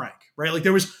talking to Frank, right? Like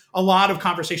there was a lot of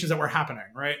conversations that were happening,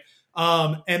 right?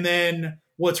 And then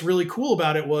what's really cool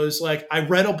about it was like, I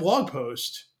read a blog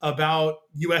post about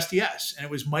USDS, and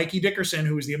it was Mikey Dickerson,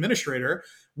 who was the administrator,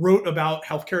 wrote about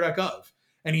healthcare.gov.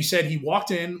 And he said he walked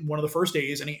in one of the first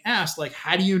days and he asked like,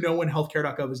 how do you know when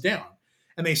healthcare.gov is down?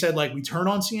 And they said, like, we turn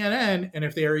on CNN, and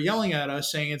if they are yelling at us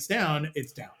saying it's down,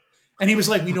 it's down. And he was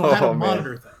like, we know how to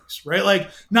monitor things, right? Like,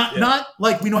 not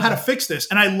like we know how to fix this.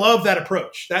 And I love that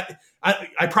approach. That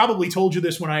I probably told you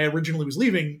this when I originally was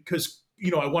leaving because,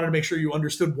 I wanted to make sure you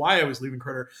understood why I was leaving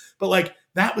Critter. But like,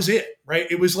 that was it, right?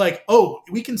 It was like, oh,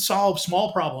 we can solve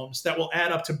small problems that will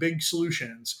add up to big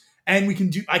solutions. And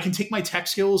I can take my tech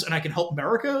skills and I can help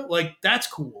America. Like, that's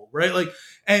cool, right? Like,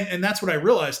 and that's what I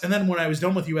realized. And then when I was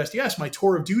done with USDS, my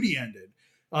tour of duty ended.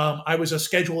 I was a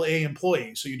Schedule A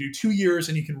employee. So you do 2 years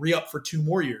and you can re-up for 2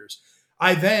 more years.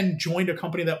 I then joined a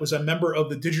company that was a member of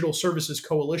the Digital Services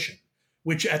Coalition,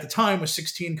 which at the time was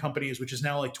 16 companies, which is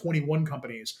now like 21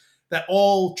 companies that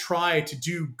all try to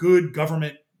do good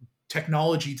government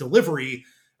technology delivery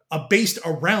based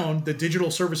around the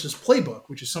Digital Services Playbook,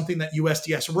 which is something that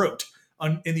USDS wrote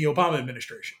in the Obama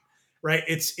administration, right?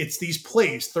 It's these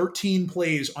plays, 13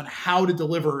 plays on how to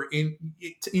deliver in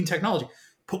technology.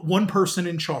 Put one person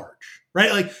in charge,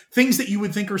 right? Like things that you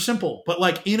would think are simple, but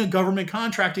like in a government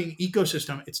contracting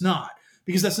ecosystem, it's not,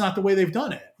 because that's not the way they've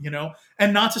done it,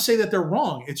 And not to say that they're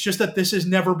wrong. It's just that this has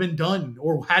never been done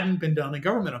or hadn't been done in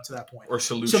government up to that point. Or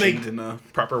solutioned in a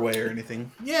proper way or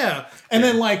anything. Yeah. And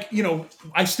then like,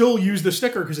 I still use the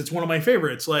sticker because it's one of my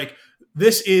favorites. Like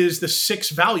this is the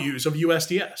 6 values of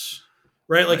USDS,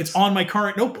 right? Like it's on my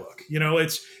current notebook,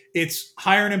 it's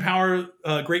hire and empower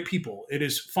great people. It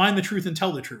is find the truth and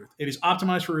tell the truth. It is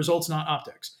optimize for results, not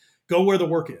optics. Go where the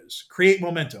work is. Create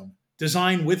momentum.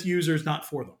 Design with users, not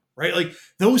for them. Right? Like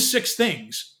those 6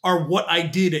 things are what I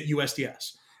did at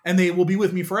USDS, and they will be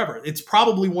with me forever. It's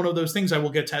probably one of those things I will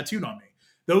get tattooed on me.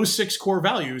 Those 6 core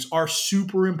values are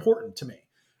super important to me.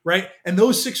 Right? And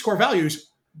those 6 core values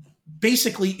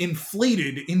basically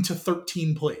inflated into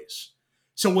 13 plays.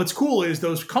 So what's cool is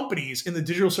those companies in the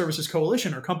Digital Services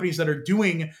Coalition are companies that are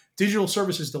doing digital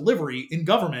services delivery in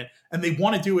government, and they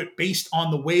want to do it based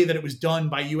on the way that it was done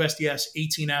by USDS,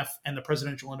 18F, and the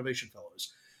Presidential Innovation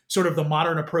Fellows. Sort of the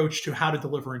modern approach to how to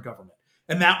deliver in government.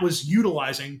 And that was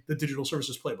utilizing the Digital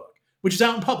Services Playbook, which is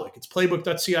out in public. It's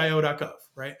playbook.cio.gov,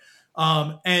 right?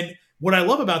 And what I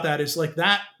love about that is like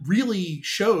that really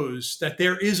shows that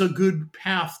there is a good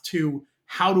path to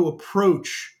how to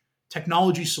approach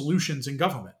technology solutions in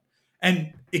government.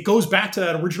 And it goes back to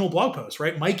that original blog post,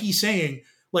 right? Mikey saying,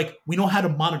 like, we know how to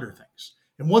monitor things.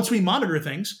 And once we monitor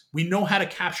things, we know how to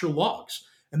capture logs.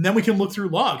 And then we can look through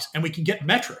logs and we can get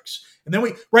metrics. And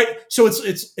then so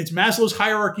it's Maslow's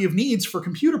hierarchy of needs for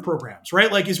computer programs,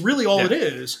 right? Like is really all it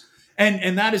is.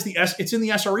 And that is it's in the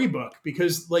SRE book,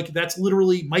 because like that's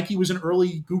literally, Mikey was an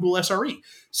early Google SRE.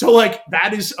 So like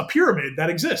that is a pyramid that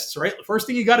exists, right? The first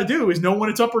thing you got to do is know when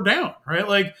it's up or down, right?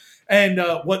 Like, and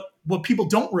what people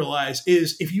don't realize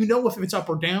is if you know if it's up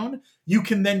or down, you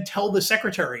can then tell the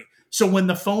secretary. So when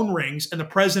the phone rings and the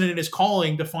president is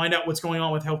calling to find out what's going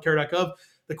on with healthcare.gov,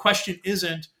 the question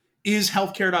isn't, is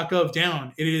healthcare.gov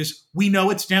down? It is, we know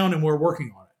it's down and we're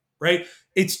working on it, right?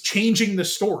 It's changing the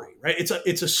story, right?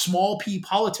 It's a small p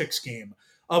politics game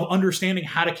of understanding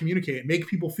how to communicate, make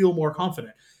people feel more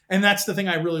confident. And that's the thing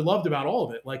I really loved about all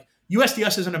of it. Like,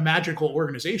 USDS isn't a magical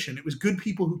organization. It was good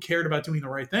people who cared about doing the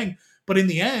right thing. But in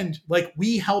the end, like,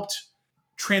 we helped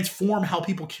transform how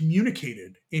people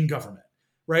communicated in government,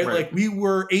 right? Like, we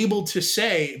were able to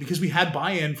say, because we had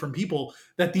buy-in from people,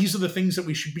 that these are the things that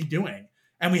we should be doing.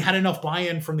 And we had enough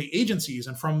buy-in from the agencies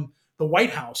and from the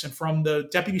White House and from the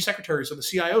deputy secretaries or the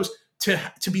CIOs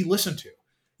to be listened to.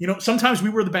 You know, sometimes we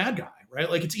were the bad guy, right?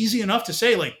 Like, it's easy enough to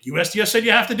say, like, USDS said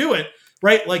you have to do it,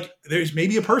 right? Like, there's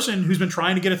maybe a person who's been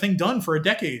trying to get a thing done for a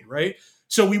decade, right?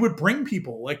 So we would bring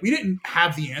people, like, we didn't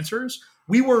have the answers.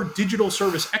 We were digital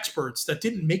service experts that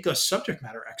didn't make us subject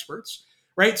matter experts,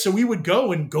 right? So we would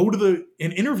go and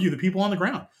interview the people on the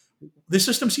ground. This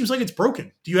system seems like it's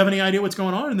broken. Do you have any idea what's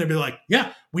going on? And they'd be like,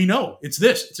 yeah, we know it's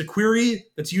this. It's a query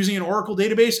that's using an Oracle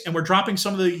database, and we're dropping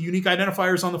some of the unique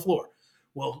identifiers on the floor.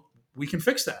 Well, we can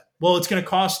fix that. Well, it's going to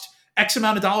cost X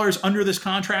amount of dollars under this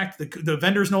contract. The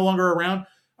vendor's no longer around.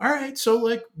 All right, so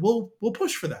like we'll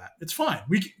push for that. It's fine.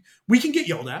 We can get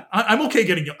yelled at. I'm okay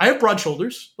getting yelled. I have broad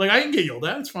shoulders. Like, I can get yelled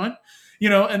at. It's fine. You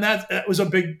know, and that was a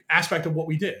big aspect of what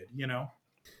we did, you know.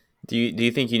 Do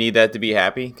you think you need that to be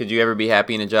happy? Could you ever be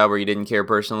happy in a job where you didn't care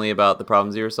personally about the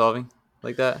problems you were solving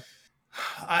like that?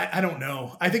 I don't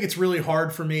know. I think it's really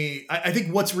hard for me. I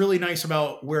think what's really nice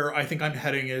about where I think I'm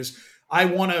heading is I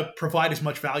want to provide as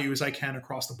much value as I can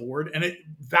across the board. And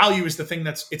value is the thing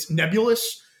it's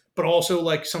nebulous, but also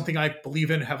like something I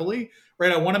believe in heavily,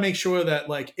 right? I want to make sure that,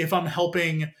 like, if I'm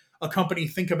helping a company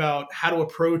think about how to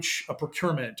approach a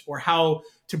procurement or how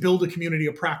to build a community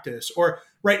of practice, or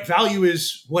right, value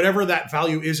is whatever that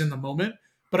value is in the moment.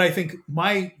 But I think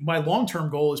my long-term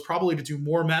goal is probably to do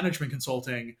more management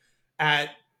consulting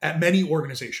at many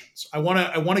organizations. I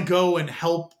want to go and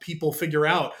help people figure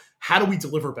out, how do we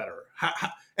deliver better?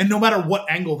 And no matter what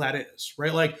angle that is,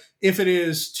 right? Like, if it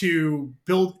is to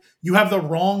build, you have the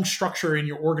wrong structure in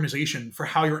your organization for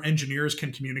how your engineers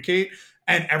can communicate,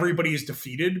 and everybody is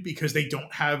defeated because they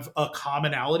don't have a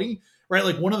commonality, right?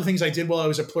 Like, one of the things I did while I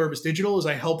was at Pluribus Digital is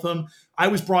I helped them. I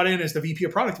was brought in as the VP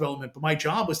of product development, but my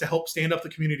job was to help stand up the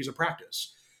communities of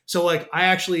practice. So like, I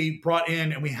actually brought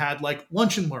in, and we had like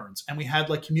lunch and learns, and we had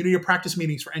like community of practice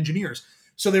meetings for engineers.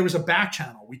 So there was a back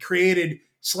channel. We created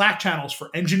Slack channels for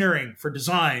engineering, for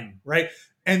design, right?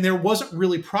 And there wasn't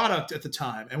really product at the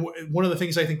time. And one of the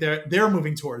things I think they're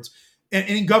moving towards, and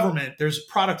in government, there's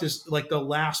product is like the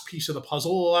last piece of the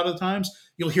puzzle. A lot of the times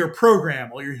you'll hear program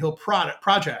or you'll hear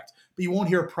project, but you won't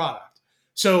hear product.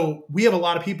 So we have a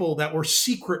lot of people that were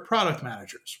secret product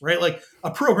managers, right? Like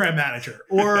a program manager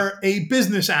or a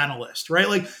business analyst, right?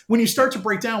 Like, when you start to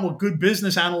break down what good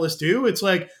business analysts do, it's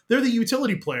like they're the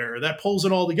utility player that pulls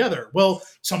it all together. Well,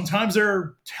 sometimes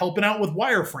they're helping out with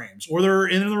wireframes, or they're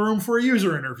in the room for a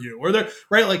user interview, or they're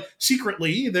right. Like,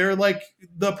 secretly, they're like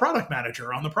the product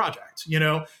manager on the project, you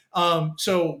know?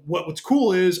 So what's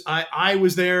cool is I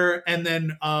was there, and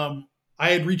then I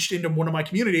had reached into one of my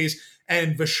communities,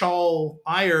 and Vishal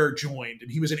Iyer joined, and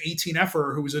he was an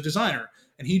 18Fer who was a designer,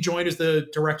 and he joined as the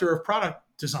director of product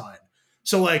design.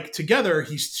 So like, together,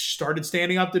 he started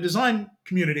standing up the design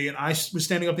community, and I was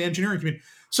standing up the engineering community.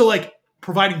 So like,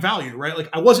 providing value, right? Like,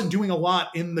 I wasn't doing a lot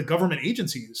in the government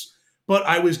agencies, but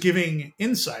I was giving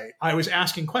insight. I was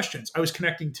asking questions. I was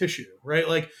connecting tissue, right?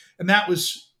 Like, and that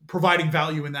was providing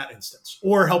value in that instance,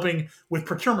 or helping with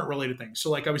procurement related things. So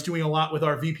like, I was doing a lot with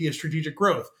our VP of strategic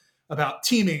growth about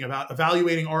teaming, about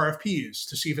evaluating RFPs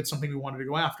to see if it's something we wanted to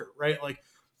go after, right? Like,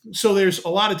 so there's a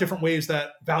lot of different ways that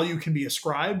value can be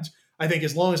ascribed. I think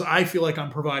as long as I feel like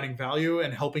I'm providing value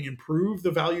and helping improve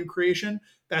the value creation,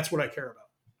 that's what I care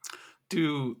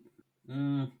about.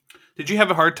 Did you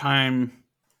have a hard time,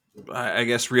 I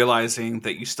guess, realizing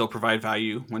that you still provide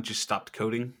value once you stopped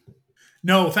coding?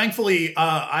 No, thankfully,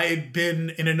 I had been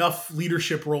in enough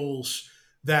leadership roles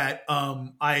that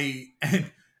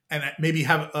and maybe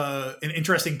have an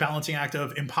interesting balancing act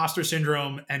of imposter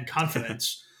syndrome and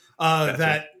confidence Gotcha.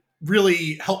 that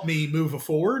really helped me move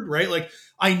forward, right? Like,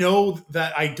 I know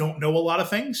that I don't know a lot of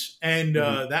things, and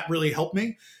that really helped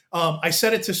me. I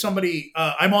said it to somebody.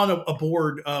 I'm on a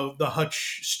board of the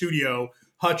Hutch Studio.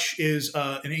 Hutch is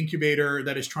an incubator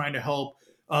that is trying to help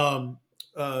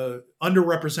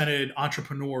underrepresented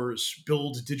entrepreneurs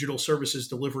build digital services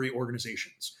delivery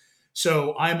organizations.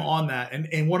 So I'm on that.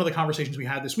 And one of the conversations we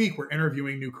had this week, we're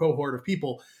interviewing new cohort of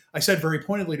people. I said very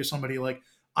pointedly to somebody, like,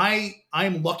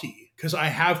 I'm lucky because I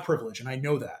have privilege and I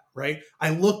know that, right?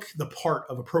 I look the part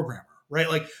of a programmer, right?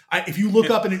 Like if you look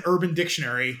up in an Urban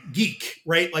Dictionary, geek,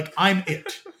 right? Like I'm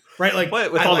it, right? Like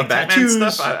what, with I all like the Batman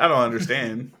tattoos. stuff, I don't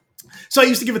understand. So I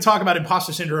used to give a talk about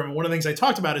imposter syndrome. And one of the things I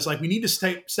talked about is like, we need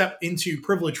to step into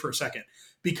privilege for a second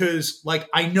because like,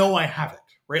 I know I have it,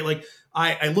 right? Like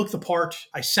I look the part,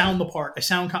 I sound the part,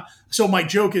 so my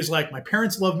joke is like, my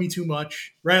parents love me too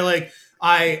much, right? Like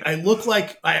I look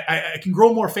like I can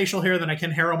grow more facial hair than I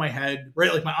can hair on my head,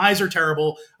 right? Like my eyes are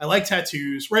terrible. I like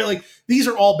tattoos, right? Like these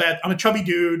are all bad. I'm a chubby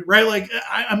dude, right? Like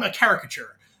I'm a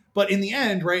caricature. But in the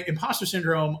end, right, imposter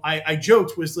syndrome, I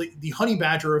joked, was like the honey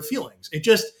badger of feelings. It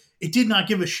did not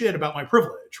give a shit about my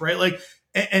privilege, right? Like,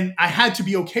 and I had to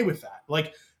be okay with that.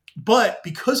 Like, but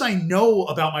because I know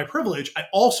about my privilege, I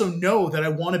also know that I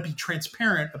want to be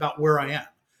transparent about where I am.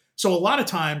 So a lot of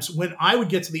times when I would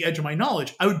get to the edge of my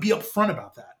knowledge, I would be upfront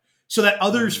about that so that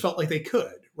others felt like they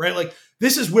could, right? Like,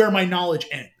 this is where my knowledge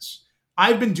ends.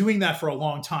 I've been doing that for a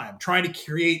long time, trying to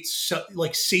create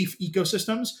like safe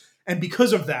ecosystems. And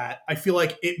because of that, I feel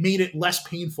like it made it less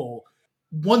painful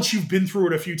once you've been through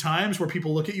it a few times, where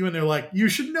people look at you and they're like, you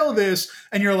should know this.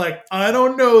 And you're like, I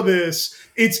don't know this.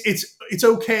 It's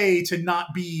okay to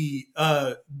not be,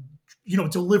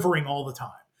 delivering all the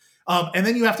time. And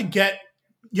then you have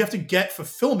to get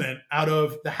fulfillment out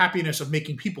of the happiness of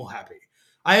making people happy.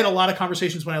 I had a lot of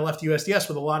conversations when I left USDS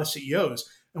with a lot of CEOs.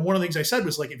 And one of the things I said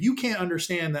was like, if you can't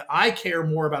understand that I care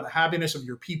more about the happiness of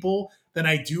your people than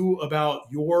I do about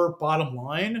your bottom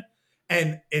line,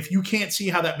 and if you can't see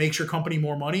how that makes your company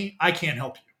more money, I can't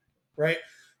help you, right?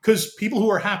 Because people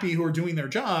who are happy, who are doing their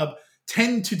job,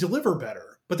 tend to deliver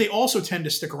better, but they also tend to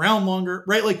stick around longer,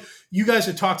 right? Like you guys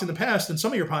have talked in the past in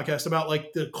some of your podcasts about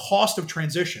like the cost of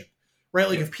transition, right?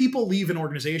 Like if people leave an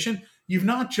organization, you've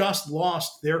not just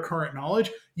lost their current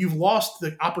knowledge, you've lost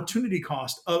the opportunity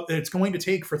cost that it's going to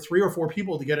take for 3 or 4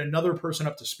 people to get another person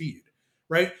up to speed.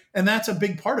 Right. And that's a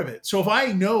big part of it. So if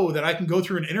I know that I can go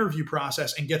through an interview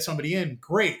process and get somebody in,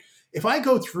 great. If I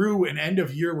go through an end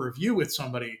of year review with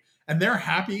somebody and they're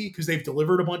happy because they've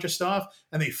delivered a bunch of stuff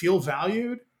and they feel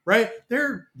valued, right,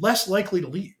 they're less likely to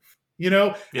leave,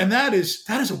 Yeah. And that is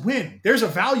a win. There's a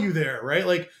value there, right?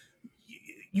 Like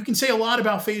you can say a lot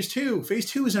about phase 2. Phase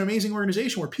 2 is an amazing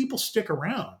organization where people stick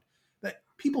around.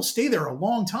 People stay there a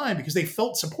long time because they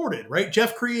felt supported, right?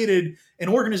 Jeff created an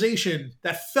organization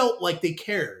that felt like they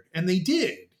cared, and they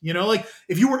did. Like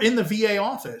if you were in the VA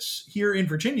office here in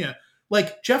Virginia,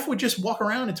 like Jeff would just walk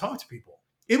around and talk to people.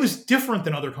 It was different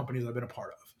than other companies I've been a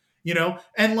part of,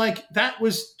 and like that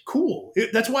was cool.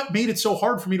 That's what made it so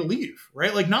hard for me to leave,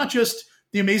 right? Like not just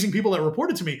the amazing people that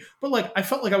reported to me, but like I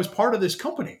felt like I was part of this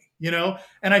company,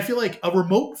 and I feel like a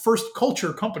remote first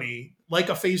culture company like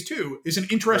a phase 2 is an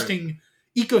interesting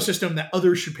ecosystem that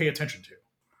others should pay attention to.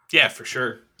 Yeah, for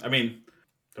sure. I mean,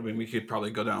 we could probably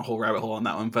go down a whole rabbit hole on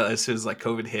that one, but as soon as like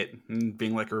COVID hit and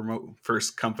being like a remote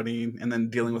first company and then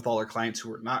dealing with all our clients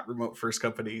who were not remote first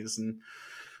companies and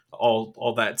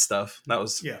all that stuff, that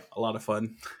was a lot of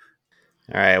fun.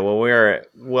 All right. Well, we're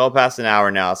well past an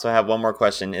hour now, so I have one more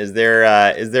question. Is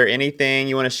there anything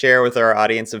you want to share with our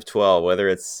audience of 12, whether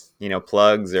it's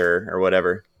plugs or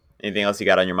whatever? Anything else you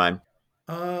got on your mind?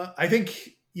 I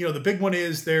think the big one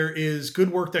is there is good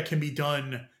work that can be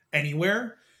done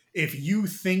anywhere. If you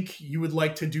think you would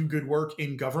like to do good work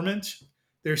in government,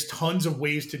 there's tons of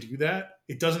ways to do that.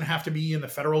 It doesn't have to be in the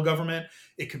federal government.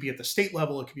 It could be at the state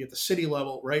level. It could be at the city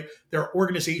level, right? There are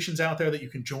organizations out there that you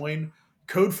can join.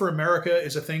 Code for America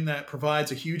is a thing that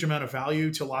provides a huge amount of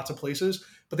value to lots of places,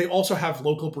 but they also have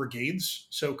local brigades.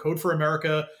 So Code for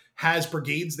America has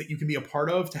brigades that you can be a part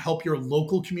of to help your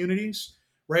local communities.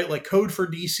 Right? Like Code for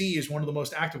DC is one of the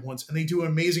most active ones, and they do an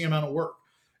amazing amount of work,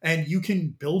 and you can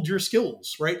build your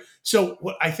skills, right? So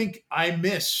what I think I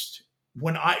missed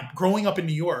when growing up in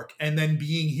New York and then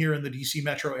being here in the DC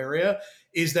metro area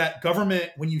is that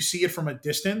government, when you see it from a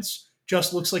distance,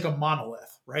 just looks like a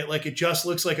monolith, right? Like it just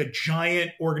looks like a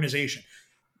giant organization.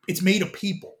 It's made of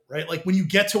people, right? Like when you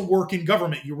get to work in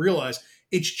government, you realize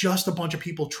it's just a bunch of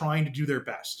people trying to do their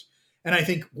best. And I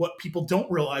think what people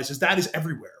don't realize is that is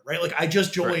everywhere, right? Like I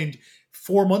just joined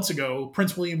 4 months ago,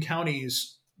 Prince William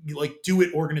County's like Do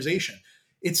It organization.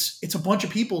 It's a bunch of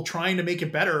people trying to make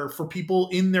it better for people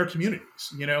in their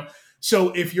communities, So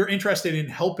if you're interested in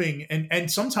helping and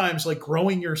sometimes like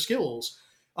growing your skills,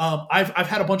 I've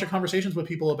had a bunch of conversations with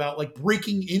people about like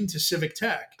breaking into civic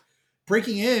tech.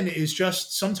 breaking in is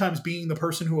just sometimes being the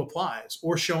person who applies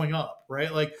or showing up,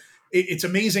 right? Like it's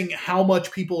amazing how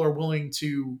much people are willing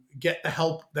to get the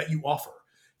help that you offer.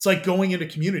 It's like going into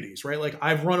communities, right? Like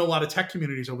I've run a lot of tech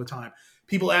communities over time.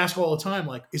 People ask all the time,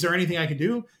 like, is there anything I can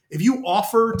do? If you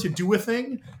offer to do a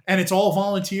thing and it's all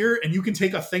volunteer and you can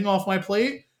take a thing off my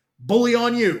plate, bully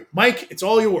on you, Mike, it's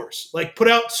all yours. Like put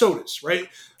out sodas, right?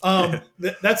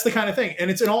 That's the kind of thing.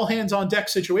 And it's an all hands on deck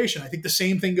situation. I think the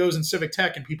same thing goes in civic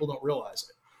tech and people don't realize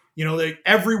it. You know, like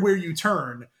everywhere you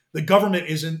turn, the government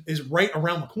is right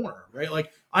around the corner, right?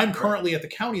 Like I'm currently at the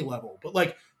county level, but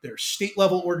like there's state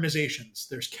level organizations,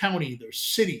 there's county, there's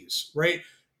cities, right?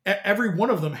 Every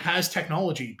one of them has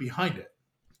technology behind it.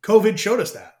 COVID showed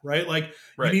us that, right? Like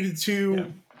you needed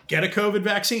to get a COVID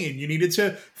vaccine. You needed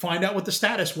to find out what the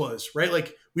status was, right?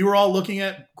 Like we were all looking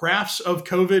at graphs of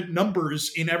COVID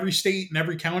numbers in every state and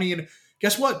every county. And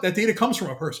guess what? That data comes from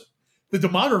a person. The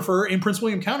demographer in Prince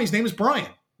William County's name is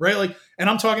Brian, right? Like, and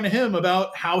I'm talking to him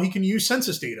about how he can use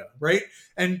census data, right?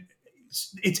 And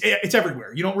it's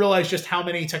everywhere. You don't realize just how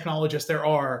many technologists there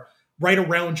are right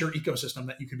around your ecosystem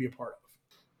that you can be a part of.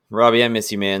 Robbie, I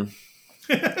miss you, man.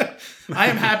 I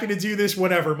am happy to do this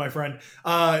whenever, my friend.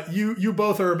 You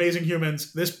both are amazing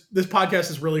humans. This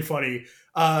podcast is really funny.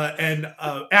 And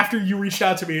after you reached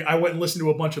out to me, I went and listened to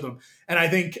a bunch of them. And I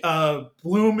think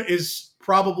Bloom is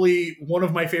probably one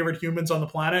of my favorite humans on the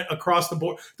planet across the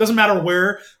board. Doesn't matter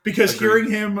where, because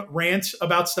hearing him rant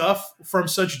about stuff from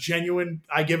such genuine,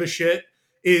 I give a shit,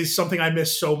 is something I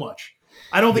miss so much.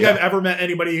 I don't think I've ever met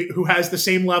anybody who has the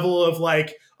same level of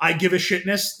like, I give a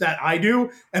shitness that I do.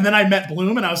 And then I met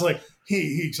Bloom and I was like,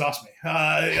 he exhausts me.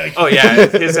 Oh yeah,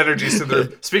 his energy's to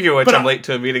the. Speaking of which, I'm late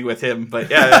to a meeting with him,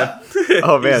 but yeah.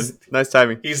 Oh man, nice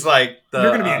timing. He's like, you're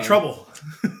gonna be in trouble.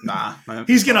 Nah,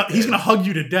 he's gonna hug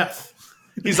you to death.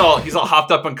 He's all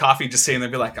hopped up on coffee, just saying,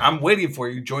 they'd be like, I'm waiting for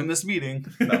you. Join this meeting.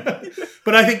 No.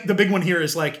 But I think the big one here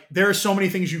is like there are so many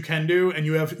things you can do, and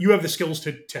you have the skills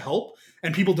to help,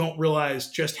 and people don't realize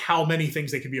just how many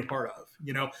things they can be a part of.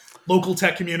 You know, local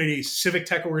tech communities, civic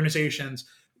tech organizations.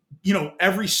 You know,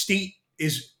 every state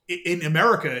in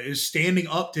America is standing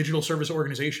up digital service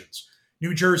organizations.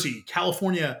 New Jersey,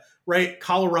 California, right?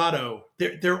 Colorado,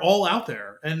 they're all out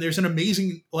there. And there's an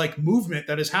amazing like movement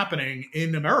that is happening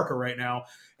in America right now.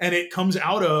 And it comes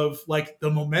out of like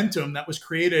the momentum that was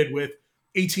created with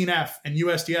 18F and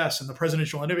USDS and the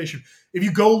Presidential Innovation. If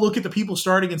you go look at the people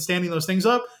starting and standing those things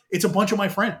up, it's a bunch of my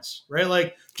friends, right?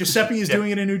 Like Giuseppe is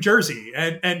doing it in New Jersey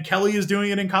and Kelly is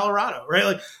doing it in Colorado, right?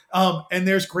 Like, and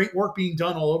there's great work being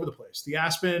done all over the place. The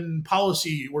Aspen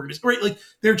Policy Organization, right? Like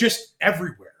they're just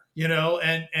everywhere, you know?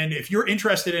 And if you're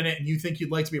interested in it and you think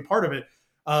you'd like to be a part of it,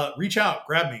 reach out,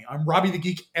 grab me. I'm Robbie the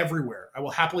Geek everywhere. I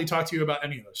will happily talk to you about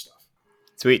any of those stuff.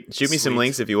 Sweet. Shoot me some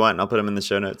links if you want and I'll put them in the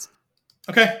show notes.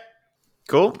 Okay.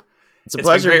 Cool. It's a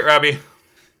pleasure. Been great, Robbie.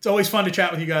 It's always fun to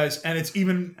chat with you guys, and it's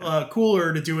even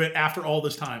cooler to do it after all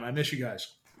this time. I miss you guys.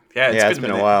 Yeah, it's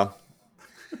been a while.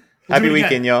 Happy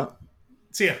weekend, y'all.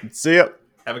 See ya. See ya.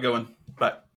 Have a good one. Bye.